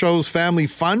Wonder Show's Family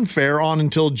Fun Fair on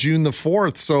until June the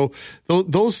 4th. So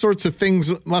those sorts of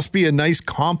things must be a nice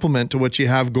complement to what you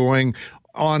have going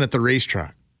on at the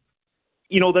racetrack.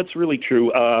 That's really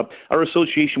true. Our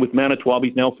association with Manitowoc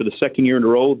now for the second year in a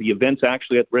row. The event's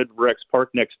actually at Red River X Park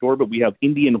next door, but we have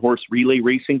Indian horse relay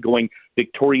racing going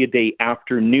Victoria Day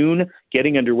afternoon,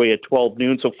 getting underway at 12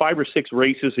 noon. So 5 or 6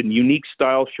 races in unique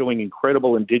style, showing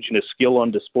incredible Indigenous skill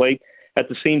on display. At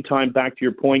the same time, back to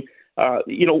your point,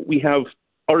 we have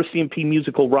RCMP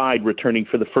Musical Ride returning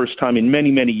for the first time in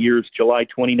many, many years, July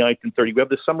 29th and 30th. We have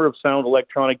the Summer of Sound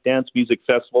Electronic Dance Music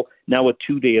Festival, now a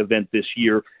 2-day event this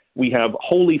year. We have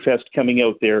Holy Fest coming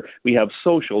out there. We have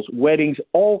socials, weddings,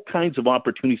 all kinds of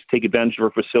opportunities to take advantage of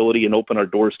our facility and open our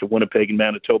doors to Winnipeg and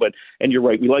Manitoba. And you're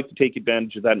right, we like to take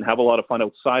advantage of that and have a lot of fun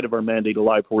outside of our mandated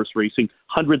live horse racing.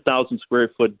 100,000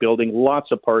 square foot building,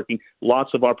 lots of parking, lots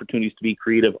of opportunities to be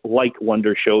creative, like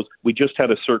Wonder Shows. We just had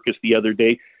a circus the other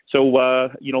day. So,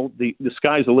 the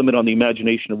sky's the limit on the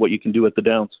imagination of what you can do at the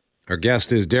Downs. Our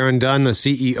guest is Darren Dunn, the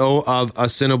CEO of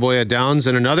Assiniboia Downs.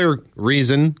 And another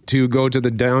reason to go to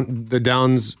the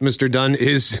Downs, Mr. Dunn,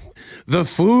 is the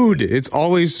food. It's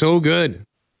always so good.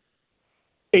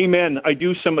 Amen. I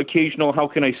do some occasional, how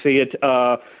can I say it,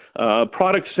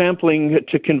 product sampling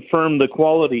to confirm the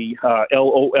quality,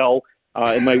 LOL.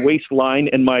 And my waistline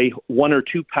and my 1 or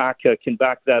 2 pack can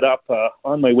back that up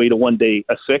on my way to one day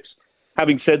a 6.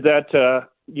 Having said that,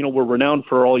 we're renowned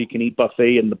for all-you-can-eat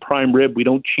buffet and the prime rib. We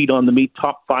don't cheat on the meat,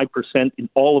 top 5% in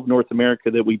all of North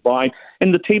America that we buy.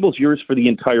 And the table's yours for the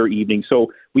entire evening.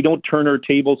 So we don't turn our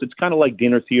tables. It's kind of like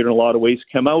dinner theater in a lot of ways.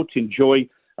 Come out, enjoy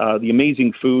the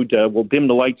amazing food. We'll dim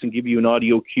the lights and give you an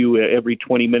audio cue every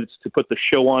 20 minutes to put the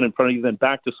show on in front of you, then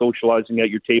back to socializing at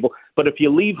your table. But if you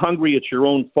leave hungry, it's your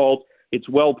own fault. It's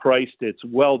well-priced. It's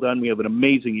well done. We have an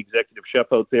amazing executive chef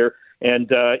out there. And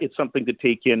it's something to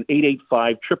take in.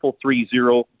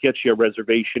 885-333-0 gets you a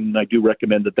reservation, and I do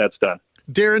recommend that that's done.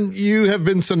 Darren, you have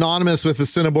been synonymous with the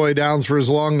Assiniboia Downs for as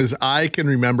long as I can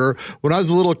remember. When I was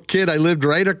a little kid, I lived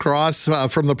right across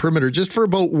from the perimeter just for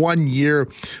about 1 year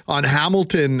on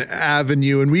Hamilton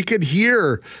Avenue, and we could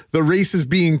hear the races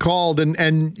being called.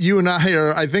 And you and I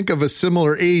are, I think, of a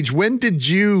similar age. When did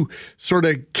you sort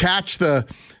of catch the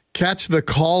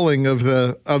calling of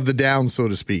the Downs, so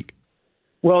to speak?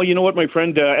 Well, you know what, my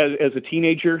friend, as a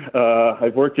teenager,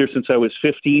 I've worked here since I was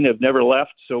 15. I've never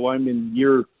left, so I'm in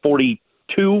year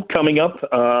 42 coming up.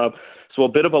 So a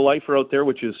bit of a lifer out there,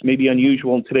 which is maybe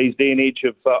unusual in today's day and age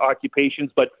of occupations.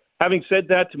 But having said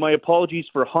that, my apologies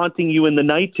for haunting you in the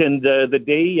night and the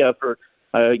day. I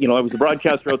was a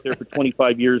broadcaster out there for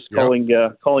 25 years, calling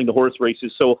the horse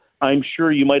races. So I'm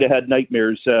sure you might have had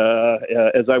nightmares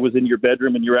as I was in your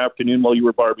bedroom in your afternoon while you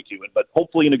were barbecuing, but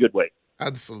hopefully in a good way.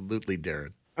 Absolutely,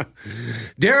 Darren.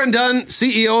 Darren Dunn,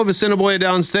 CEO of Assiniboia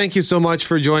Downs, thank you so much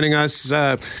for joining us.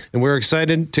 And we're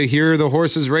excited to hear the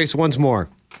horses race once more.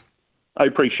 I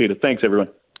appreciate it. Thanks, everyone.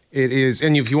 It is.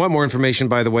 And if you want more information,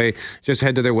 by the way, just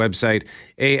head to their website,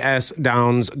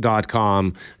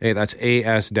 asdowns.com. Hey, that's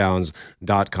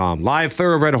asdowns.com. Live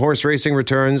thoroughbred horse racing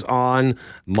returns on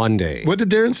Monday. What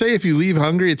did Darren say? If you leave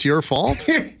hungry, it's your fault?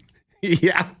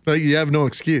 Yeah. Like, you have no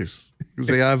excuse because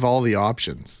they have all the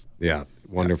options. Yeah.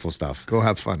 Wonderful stuff. Go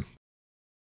have fun.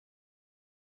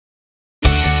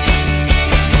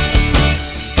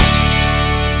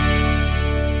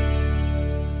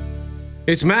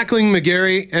 It's Mackling,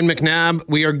 McGarry, and McNabb.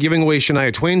 We are giving away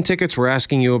Shania Twain tickets. We're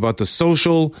asking you about the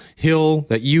social hill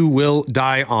that you will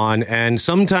die on. And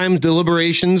sometimes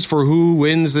deliberations for who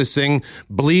wins this thing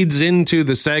bleeds into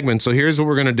the segment. So here's what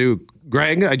we're going to do.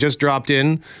 Greg, I just dropped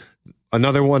in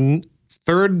another one.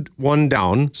 Third one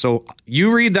down. So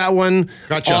you read that one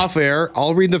off air.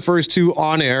 I'll read the first 2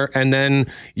 on air, and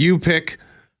then you pick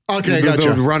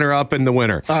the runner-up and the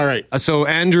winner. All right. So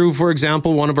Andrew, for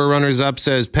example, one of our runners-up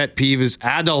says, pet peeve is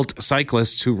adult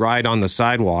cyclists who ride on the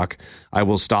sidewalk. I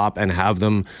will stop and have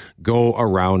them go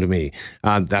around me.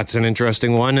 That's an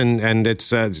interesting one, and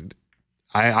it's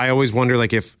I always wonder,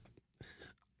 like, if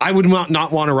I would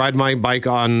not want to ride my bike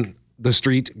on the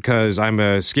street because I'm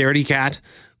a scaredy cat,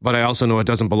 but I also know it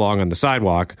doesn't belong on the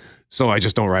sidewalk, so I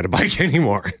just don't ride a bike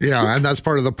anymore. Yeah, and that's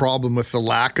part of the problem with the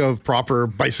lack of proper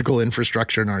bicycle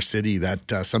infrastructure in our city,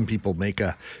 that some people make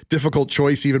a difficult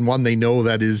choice, even one they know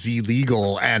that is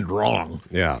illegal and wrong.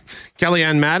 Yeah.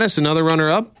 Kellyanne Mattis, another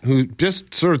runner-up, who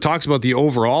just sort of talks about the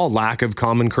overall lack of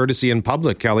common courtesy in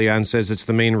public. Kellyanne says it's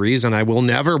the main reason I will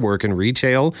never work in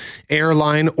retail,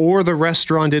 airline, or the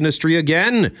restaurant industry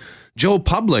again. Joe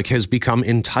Public has become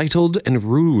entitled and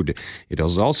rude. It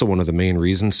is also one of the main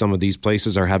reasons some of these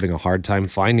places are having a hard time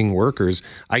finding workers.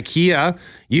 IKEA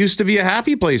used to be a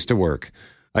happy place to work.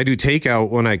 I do takeout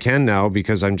when I can now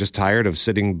because I'm just tired of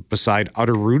sitting beside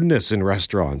utter rudeness in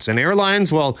restaurants. And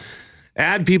airlines, well,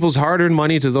 add people's hard-earned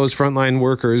money to those frontline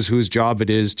workers whose job it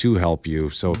is to help you.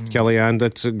 So, Kellyanne,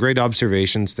 that's a great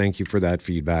observations. Thank you for that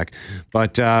feedback.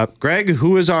 But, Greg,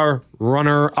 who is our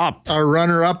runner-up? Our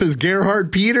runner-up is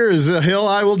Gerhard Peters, a hill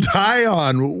I will die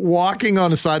on. Walking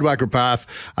on a sidewalk or path.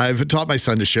 I've taught my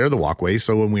son to share the walkway,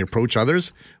 so when we approach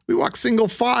others, we walk single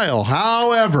file.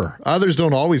 However, others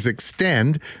don't always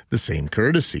extend the same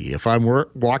courtesy. If I'm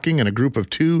walking and a group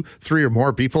of 2, 3 or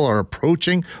more people are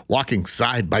approaching, walking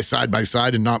side by side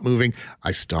and not moving,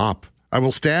 I stop. I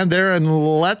will stand there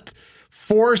and let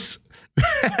force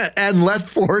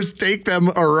take them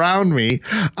around me.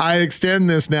 I extend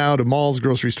this now to malls,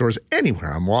 grocery stores,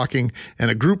 anywhere I'm walking, and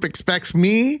a group expects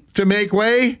me to make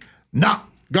way. Not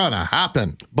gonna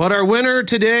happen. But our winner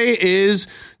today is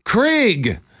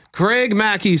Craig. Craig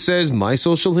Mackey says, my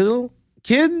social hill,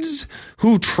 kids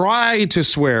who try to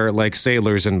swear like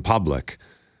sailors in public,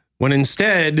 when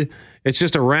instead it's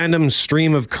just a random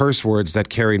stream of curse words that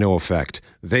carry no effect.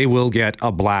 They will get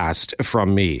a blast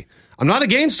from me. I'm not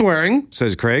against swearing,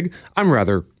 says Craig. I'm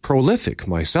rather prolific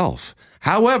myself.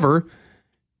 However,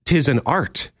 'tis an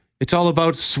art. It's all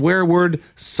about swear word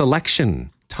selection,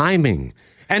 timing,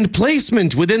 and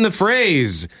placement within the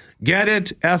phrase. Get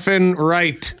it effing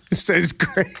right, says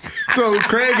Craig. So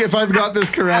Craig, if I've got this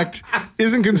correct,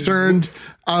 isn't concerned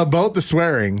about the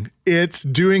swearing. It's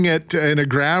doing it in a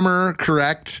grammar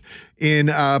correct, in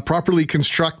a properly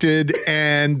constructed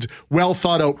and well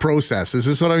thought out process. Is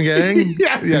this what I'm getting?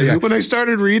 Yeah. When I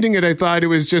started reading it, I thought it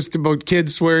was just about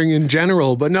kids swearing in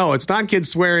general. But no, it's not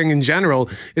kids swearing in general.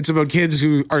 It's about kids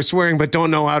who are swearing but don't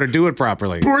know how to do it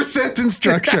properly. Poor sentence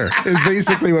structure is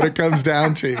basically what it comes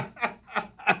down to.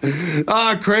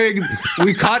 Craig,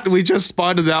 we just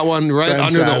spotted that one right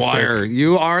Fantastic. under the wire.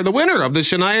 You are the winner of the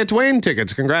Shania Twain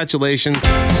tickets. Congratulations.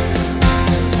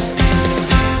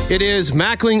 It is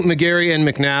Mackling, McGarry, and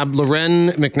McNabb. Loren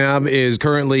McNabb is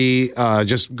currently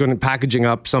just packaging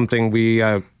up something we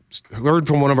heard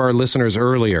from one of our listeners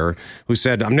earlier who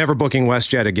said, I'm never booking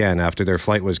WestJet again after their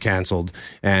flight was canceled.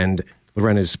 And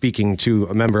Loren is speaking to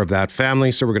a member of that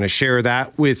family, so we're going to share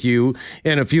that with you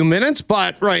in a few minutes.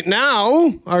 But right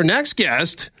now, our next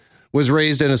guest was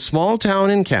raised in a small town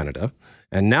in Canada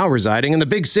and now residing in the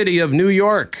big city of New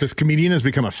York. This comedian has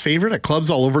become a favorite at clubs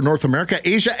all over North America,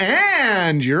 Asia,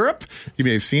 and Europe. You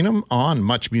may have seen him on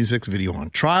Much Music's Video on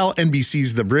Trial,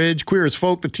 NBC's The Bridge, Queer as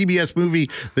Folk, the TBS movie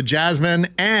The Jazzmen,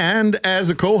 and as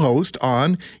a co-host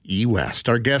on E-West.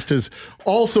 Our guest has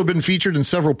also been featured in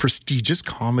several prestigious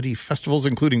comedy festivals,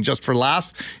 including Just for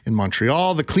Laughs in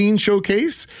Montreal, the Clean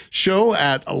Showcase show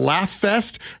at Laugh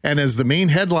Fest, and as the main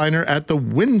headliner at the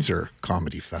Windsor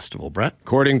Comedy Festival. Brett?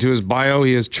 According to his bio,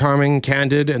 he is charming,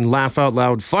 candid, and laugh out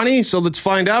loud funny. So let's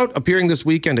find out. Appearing this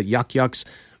weekend at Yuk Yuk's,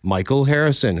 Michael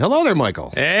Harrison. Hello there,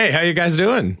 Michael. Hey, how you guys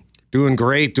doing? Doing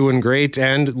great.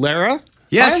 And Lara?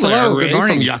 Yes, hi, Lara. hello. Good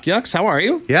morning. From Yuk Yuk's. How are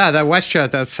you? Yeah, that WestJet,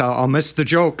 that's I'll miss the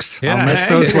jokes. Yeah, I'll miss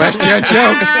those WestJet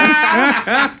jokes.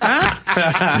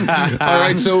 All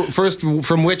right, so first,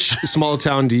 from which small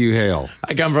town do you hail?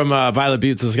 I come from Violet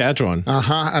Butte, Saskatchewan.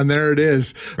 And there it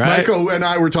is. Right? Michael and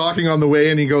I were talking on the way,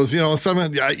 and he goes,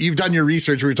 you've done your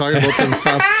research. We were talking about some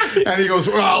stuff. And he goes,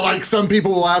 well, like some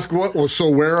people will ask, so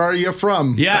where are you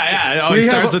from? Yeah, it always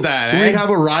starts with that. We have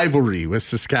a rivalry with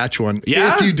Saskatchewan.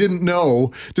 Yeah? If you didn't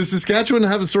know, does Saskatchewan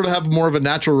have more of a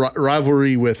natural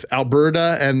rivalry with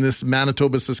Alberta, and this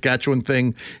Manitoba-Saskatchewan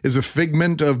thing is a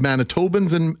figment of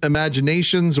Manitobans and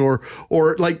imaginations, or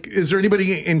like, is there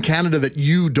anybody in Canada that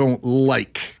you don't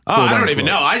like? Oh, I don't even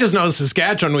know. I just know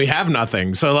Saskatchewan, we have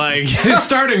nothing. So, like,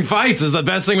 starting fights is the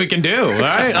best thing we can do,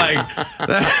 right? Like,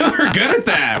 we're good at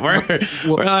that.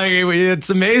 We're like, it's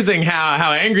amazing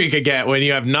how angry you could get when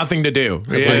you have nothing to do.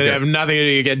 You have nothing to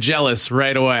do. You get jealous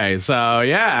right away. So,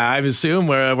 yeah, I assume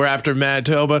we're after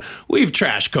Manitoba. We've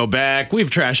trashed Quebec. We've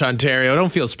trashed Ontario.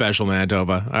 Don't feel special,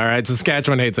 Manitoba. All right,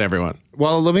 Saskatchewan hates everyone.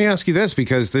 Well, let me ask you this,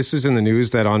 because this is in the news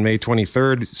that on May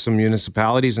 23rd, some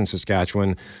municipalities in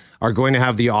Saskatchewan are going to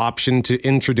have the option to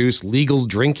introduce legal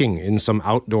drinking in some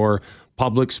outdoor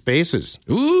public spaces.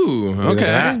 Ooh,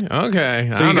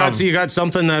 okay. So you got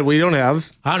something that we don't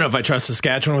have. I don't know if I trust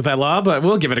Saskatchewan with that law, but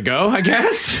we'll give it a go, I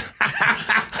guess.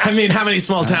 I mean, how many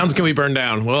small towns can we burn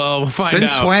down? Well, we'll find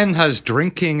Since out. when has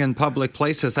drinking in public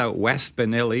places out west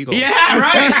been illegal? Yeah,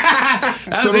 right.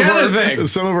 That's the other thing.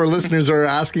 Some of our listeners are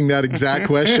asking that exact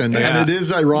question. Yeah. And it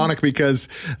is ironic because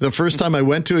the first time I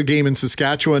went to a game in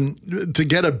Saskatchewan, to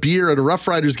get a beer at a Rough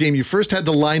Riders game, you first had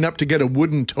to line up to get a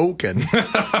wooden token.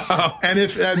 and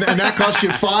that cost you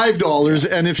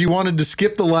 $5. And if you wanted to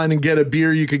skip the line and get a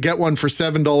beer, you could get one for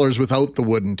 $7 without the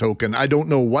wooden token. I don't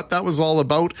know what that was all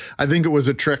about. I think it was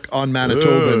a trick on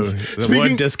Manitobans. Ooh, the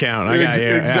wood discount. I got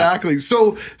you. Exactly.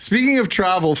 So speaking of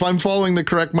travel, if I'm following the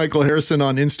correct Michael Harrison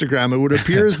on Instagram, it would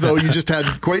appear as though you just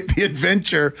had quite the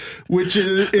adventure, which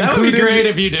is that would be great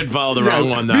if you did follow the wrong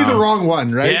one, though. Be the wrong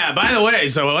one, right? Yeah, by the way,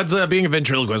 so what's being a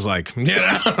ventriloquist like? You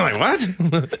know, like, what?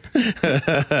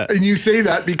 And you say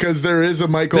that because there is a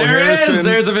Michael Harrison.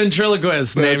 There's a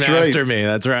ventriloquist named after me.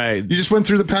 That's right. You just went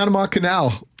through the Panama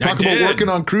Canal. Talk about working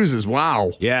on cruises.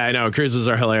 Wow. Yeah, I know. Cruises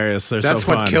are hilarious. They're That's so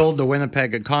fun. what killed the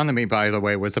Winnipeg economy, by the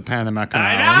way, was the Panama Canal.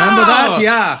 I know. Remember that?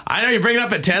 Yeah. I know you're bringing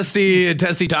up a testy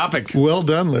topic. Well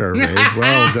done, Larry.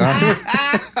 Well done.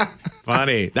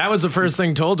 Funny. That was the first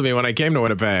thing told to me when I came to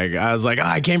Winnipeg. I was like,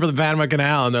 I came from the Panama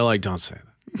Canal. And they're like, don't say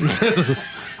that. This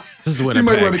is Winnipeg.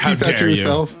 You might want to keep that to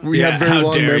yourself. We have very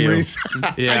long memories.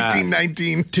 Yeah.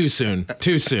 1919.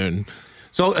 Too soon.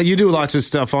 So you do lots of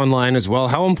stuff online as well.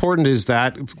 How important is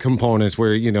that component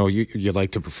where, you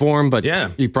like to perform, but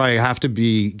you probably have to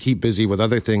keep busy with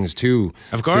other things too?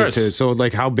 Of course. So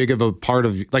like how big of a part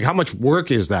of, like how much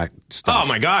work is that stuff? Oh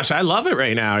my gosh, I love it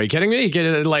right now. Are you kidding me? You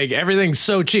get like everything's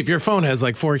so cheap. Your phone has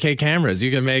like 4K cameras.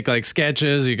 You can make like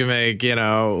sketches. You can make,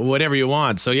 whatever you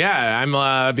want. So yeah, I'm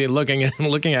looking at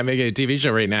making a TV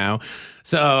show right now.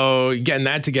 So getting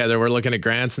that together, we're looking at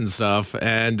grants and stuff.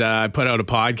 And I put out a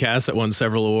podcast that won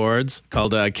several awards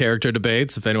called Character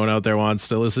Debates. If anyone out there wants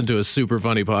to listen to a super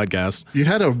funny podcast. You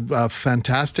had a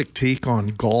fantastic take on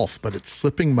golf, but it's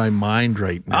slipping my mind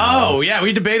right now. Oh, yeah.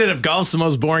 We debated if golf's the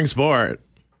most boring sport.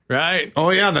 Right. Oh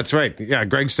yeah, that's right. Yeah,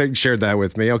 Greg shared that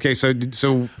with me. Okay, so there's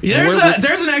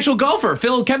an actual golfer,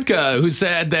 Phil Koepka, who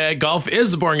said that golf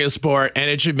is the boringest sport and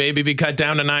it should maybe be cut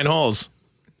down to 9 holes.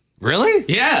 Really?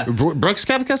 Yeah. Brooks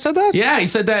Koepka said that? Yeah, he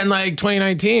said that in like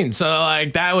 2019. So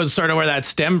like that was sort of where that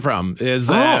stemmed from. Is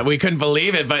that we couldn't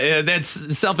believe it, but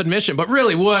that's self-admission. But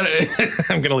really, what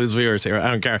I'm gonna lose viewers here.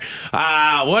 I don't care.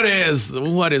 What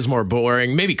is more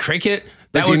boring? Maybe cricket.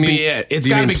 That would be it. It's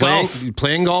got to be golf.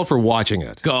 Playing golf or watching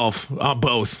it? Golf.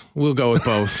 Both. We'll go with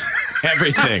both.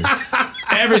 Everything.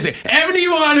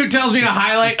 Everyone who tells me a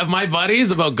highlight of my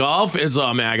buddies about golf is,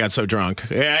 oh man, I got so drunk.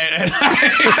 And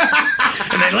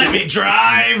they let me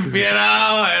drive, and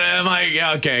I'm like,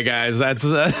 okay, guys, that's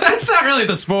not really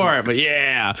the sport, but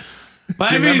yeah.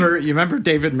 But you remember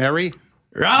David Merry?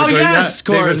 Oh, yes, of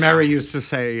course. David Merry used to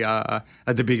say at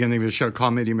the beginning of the show,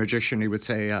 Comedy Magician, he would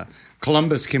say,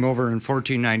 Columbus came over in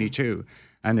 1492.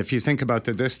 And if you think about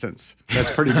the distance,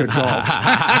 that's pretty good golf.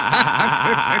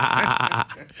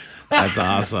 That's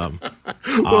awesome.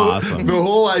 Awesome. The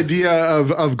whole idea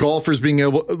of golfers being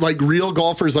able, like real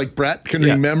golfers like Brett can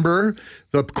remember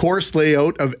the course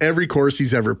layout of every course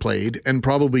he's ever played and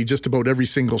probably just about every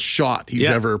single shot he's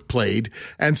ever played.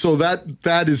 And so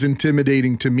that is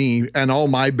intimidating to me, and all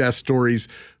my best stories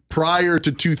prior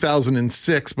to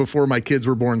 2006, before my kids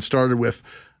were born, started with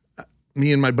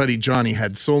me and my buddy Johnny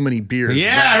had so many beers.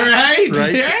 Yeah,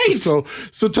 right. So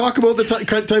talk about the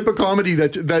type of comedy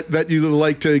that you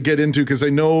like to get into, because I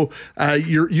know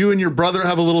you and your brother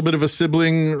have a little bit of a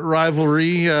sibling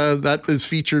rivalry that is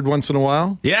featured once in a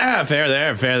while. Yeah, fair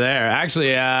there.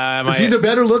 Actually, is he the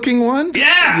better looking one?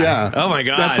 Yeah. Oh my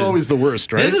God, that's always the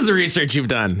worst, right? This is the research you've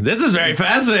done. This is very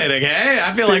fascinating. Hey,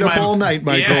 I feel Stayed like up all night,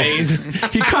 Michael. Yeah,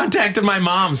 he contacted my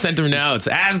mom, sent him notes,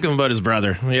 asked him about his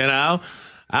brother.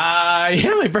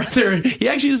 My brother, he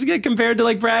actually used to get compared to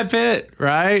like Brad Pitt,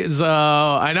 right? So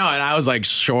I know, and I was like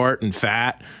short and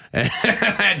fat and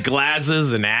had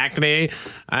glasses and acne.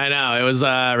 I know, it was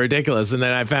ridiculous. And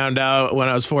then I found out when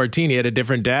I was 14, he had a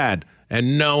different dad,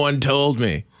 and no one told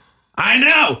me. I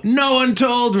know, no one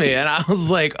told me. And I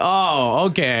was like, oh,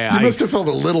 okay. You must have felt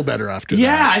a little better after that.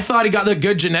 Yeah, I thought he got the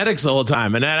good genetics the whole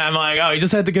time. And then I'm like, oh, he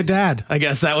just had the good dad. I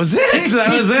guess that was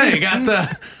it. He got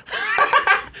the...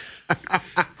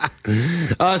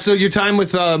 So your time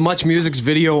with Much Music's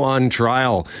video on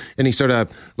trial, any sort of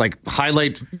like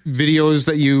highlight videos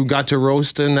that you got to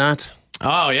roast in that?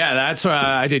 Oh yeah, that's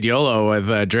I did YOLO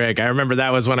with Drake. I remember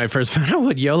that was when I first found out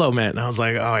what YOLO meant, and I was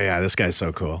like, oh yeah, this guy's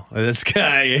so cool. This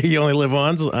guy, you only live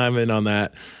once. I'm in on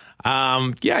that.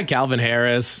 Calvin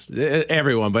Harris,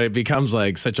 everyone, but it becomes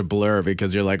like such a blur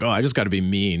because you're like, oh, I just got to be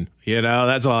mean.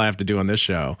 That's all I have to do on this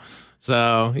show.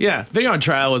 So, yeah, video on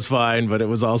trial was fine, but it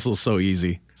was also so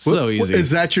easy. So easy.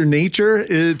 Is that your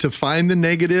nature to find the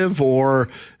negative, or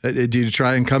do you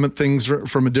try and come at things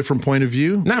from a different point of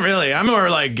view? Not really. I'm more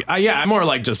like, I'm more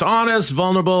like just honest,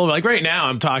 vulnerable. Like right now,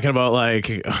 I'm talking about like,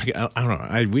 I don't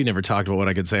know. We never talked about what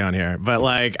I could say on here, but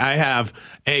like I have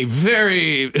a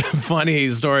very funny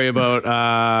story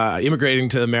about immigrating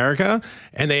to America,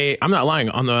 and I'm not lying.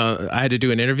 I had to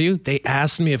do an interview. They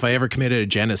asked me if I ever committed a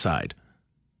genocide.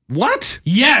 What?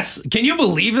 Yes. Can you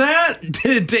believe that?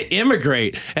 To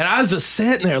immigrate. And I was just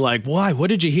sitting there like, why? What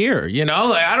did you hear? You know,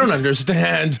 like, I don't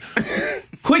understand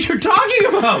what you're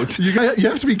talking about. You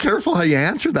have to be careful how you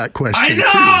answer that question. I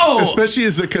know! Too, especially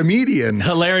as a comedian.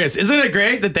 Hilarious. Isn't it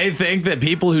great that they think that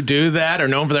people who do that are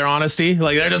known for their honesty?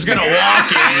 Like, they're just going to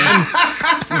walk in.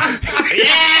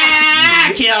 Yeah,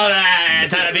 I killed a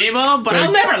ton of people, but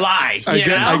I'll never lie.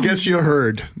 I guess you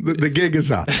heard. The gig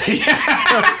is up.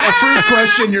 First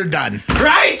question, you're done.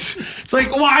 Right? It's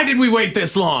like, why did we wait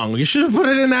this long? You should have put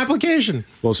it in the application.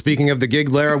 Well, speaking of the gig,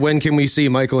 Lara, when can we see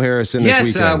Michael Harrison this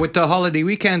weekend? Yes, with the holiday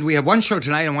weekend, we have one show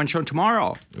tonight and one show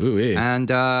tomorrow. Ooh-wee. And,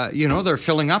 they're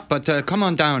filling up, but come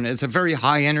on down. It's a very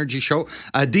high-energy show.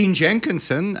 Dean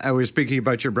Jenkinson, I was speaking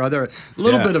about your brother, a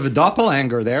little bit of a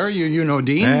doppelganger there. You know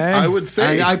Dean? I would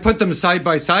say. I put them side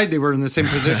by side. They were in the same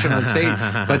position on stage.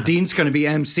 But Dean's going to be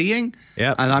emceeing,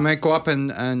 and I might go up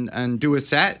and do a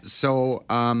set. So,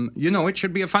 it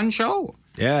should be a fun show.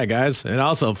 Yeah, guys. And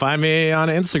also find me on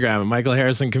Instagram at Michael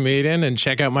Harrison Comedian and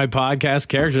check out my podcast,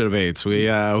 Character Debates.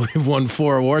 We've won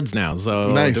 4 awards now,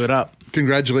 so nice. Do it up.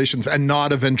 Congratulations. And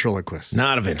not a ventriloquist.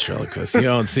 Not a ventriloquist. You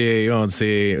won't see.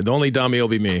 The only dummy will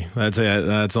be me. That's it.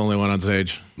 That's the only one on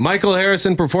stage. Michael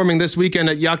Harrison performing this weekend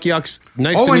at Yuk Yuk's.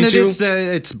 Nice to meet you.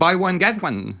 It's buy one, get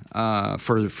one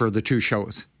for the 2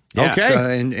 shows. Yeah.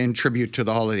 Okay. In tribute to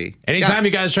the holiday. Anytime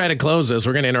you guys try to close this,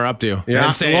 we're going to interrupt you. Yeah.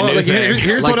 And say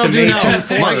Here's like what I'll do now.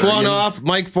 Mike 1 off,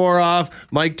 Mike 4 off,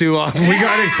 Mike 2 off.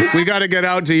 We got to get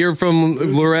out to hear from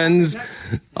Loren's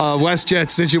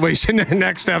WestJet situation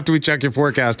next after we check your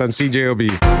forecast on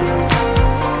CJOB.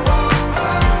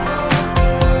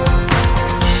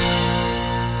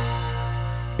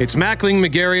 It's Mackling,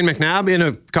 McGarry, and McNabb. In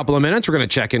a couple of minutes, we're going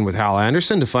to check in with Hal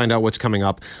Anderson to find out what's coming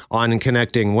up on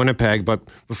Connecting Winnipeg. But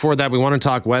before that, we want to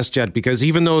talk WestJet, because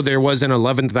even though there was an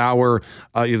 11th hour,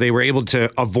 they were able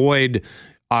to avoid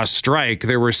a strike,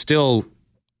 there were still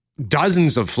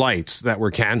dozens of flights that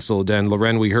were canceled. And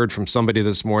Loren, we heard from somebody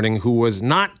this morning who was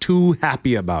not too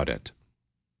happy about it.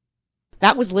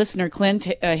 That was listener Clint.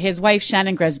 His wife,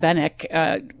 Shannon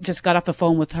Gresbenek, just got off the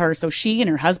phone with her. So she and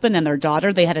her husband and their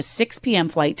daughter, they had a 6 p.m.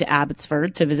 flight to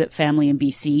Abbotsford to visit family in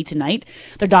BC tonight.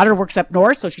 Their daughter works up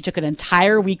north, so she took an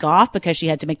entire week off because she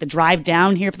had to make the drive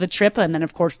down here for the trip and then,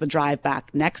 of course, the drive back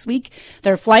next week.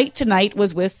 Their flight tonight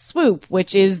was with Swoop,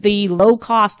 which is the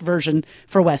low-cost version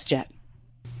for WestJet.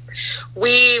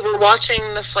 We were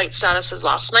watching the flight statuses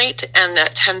last night, and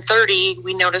at 10:30,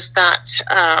 we noticed that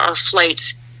our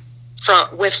flight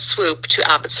with Swoop to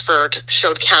Abbotsford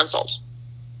showed canceled.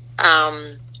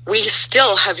 We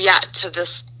still have yet to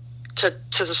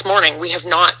this morning, we have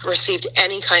not received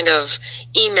any kind of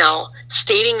email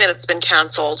stating that it's been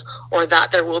canceled or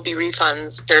that there will be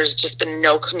refunds. There's just been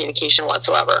no communication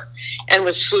whatsoever. And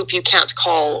with Swoop, you can't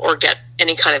call or get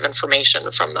any kind of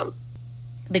information from them.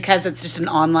 Because it's just an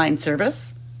online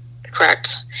service?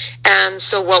 Correct. And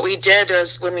so what we did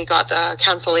is, when we got the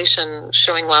cancellation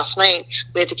showing last night,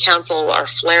 we had to cancel our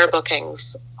Flair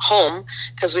bookings home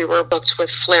because we were booked with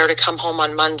Flair to come home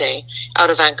on Monday out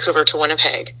of Vancouver to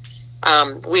Winnipeg.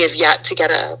 We have yet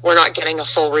to we're not getting a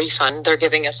full refund. They're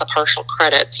giving us a partial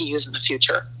credit to use in the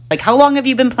future. Like, how long have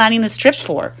you been planning this trip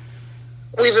for?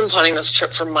 We've been planning this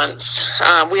trip for months.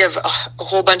 We have a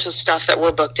whole bunch of stuff that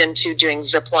we're booked into, doing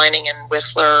zip lining in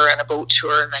Whistler and a boat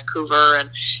tour in Vancouver and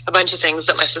a bunch of things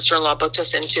that my sister-in-law booked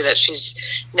us into that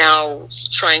she's now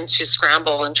trying to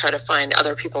scramble and try to find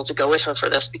other people to go with her for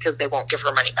this because they won't give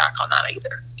her money back on that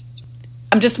either.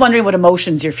 I'm just wondering what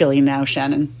emotions you're feeling now,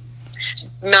 Shannon.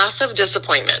 Massive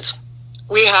disappointment.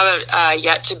 We haven't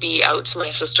yet to be out to my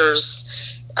sister's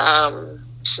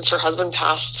since her husband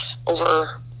passed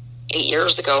over 8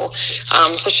 years ago.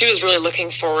 So she was really looking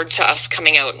forward to us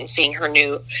coming out and seeing her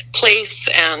new place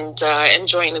and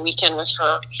enjoying the weekend with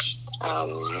her.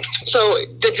 So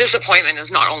the disappointment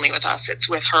is not only with us, it's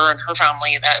with her and her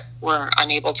family that were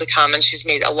unable to come. And she's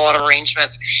made a lot of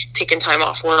arrangements, taken time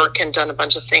off work and done a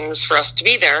bunch of things for us to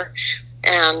be there.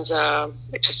 And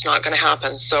it's just not going to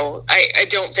happen. So I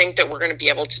don't think that we're going to be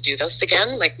able to do this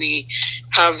again. Like, we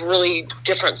have really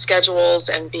different schedules,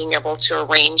 and being able to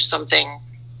arrange something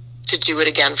to do it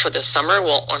again for this summer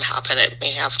won't happen. It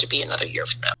may have to be another year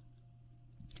from now.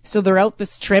 So they're out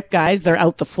this trip, guys. They're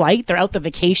out the flight. They're out the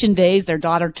vacation days their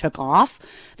daughter took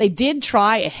off. They did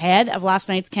try ahead of last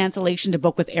night's cancellation to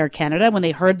book with Air Canada when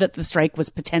they heard that the strike was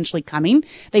potentially coming.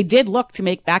 They did look to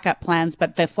make backup plans,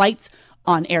 but the flights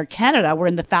on Air Canada were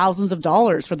in the thousands of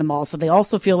dollars for them all. So they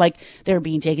also feel like they're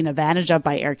being taken advantage of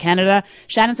by Air Canada.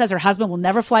 Shannon says her husband will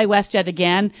never fly WestJet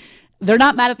again. They're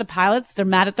not mad at the pilots. They're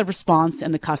mad at the response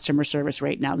and the customer service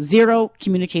right now. Zero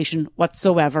communication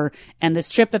whatsoever. And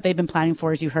this trip that they've been planning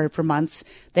for, as you heard, for months,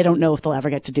 they don't know if they'll ever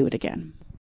get to do it again.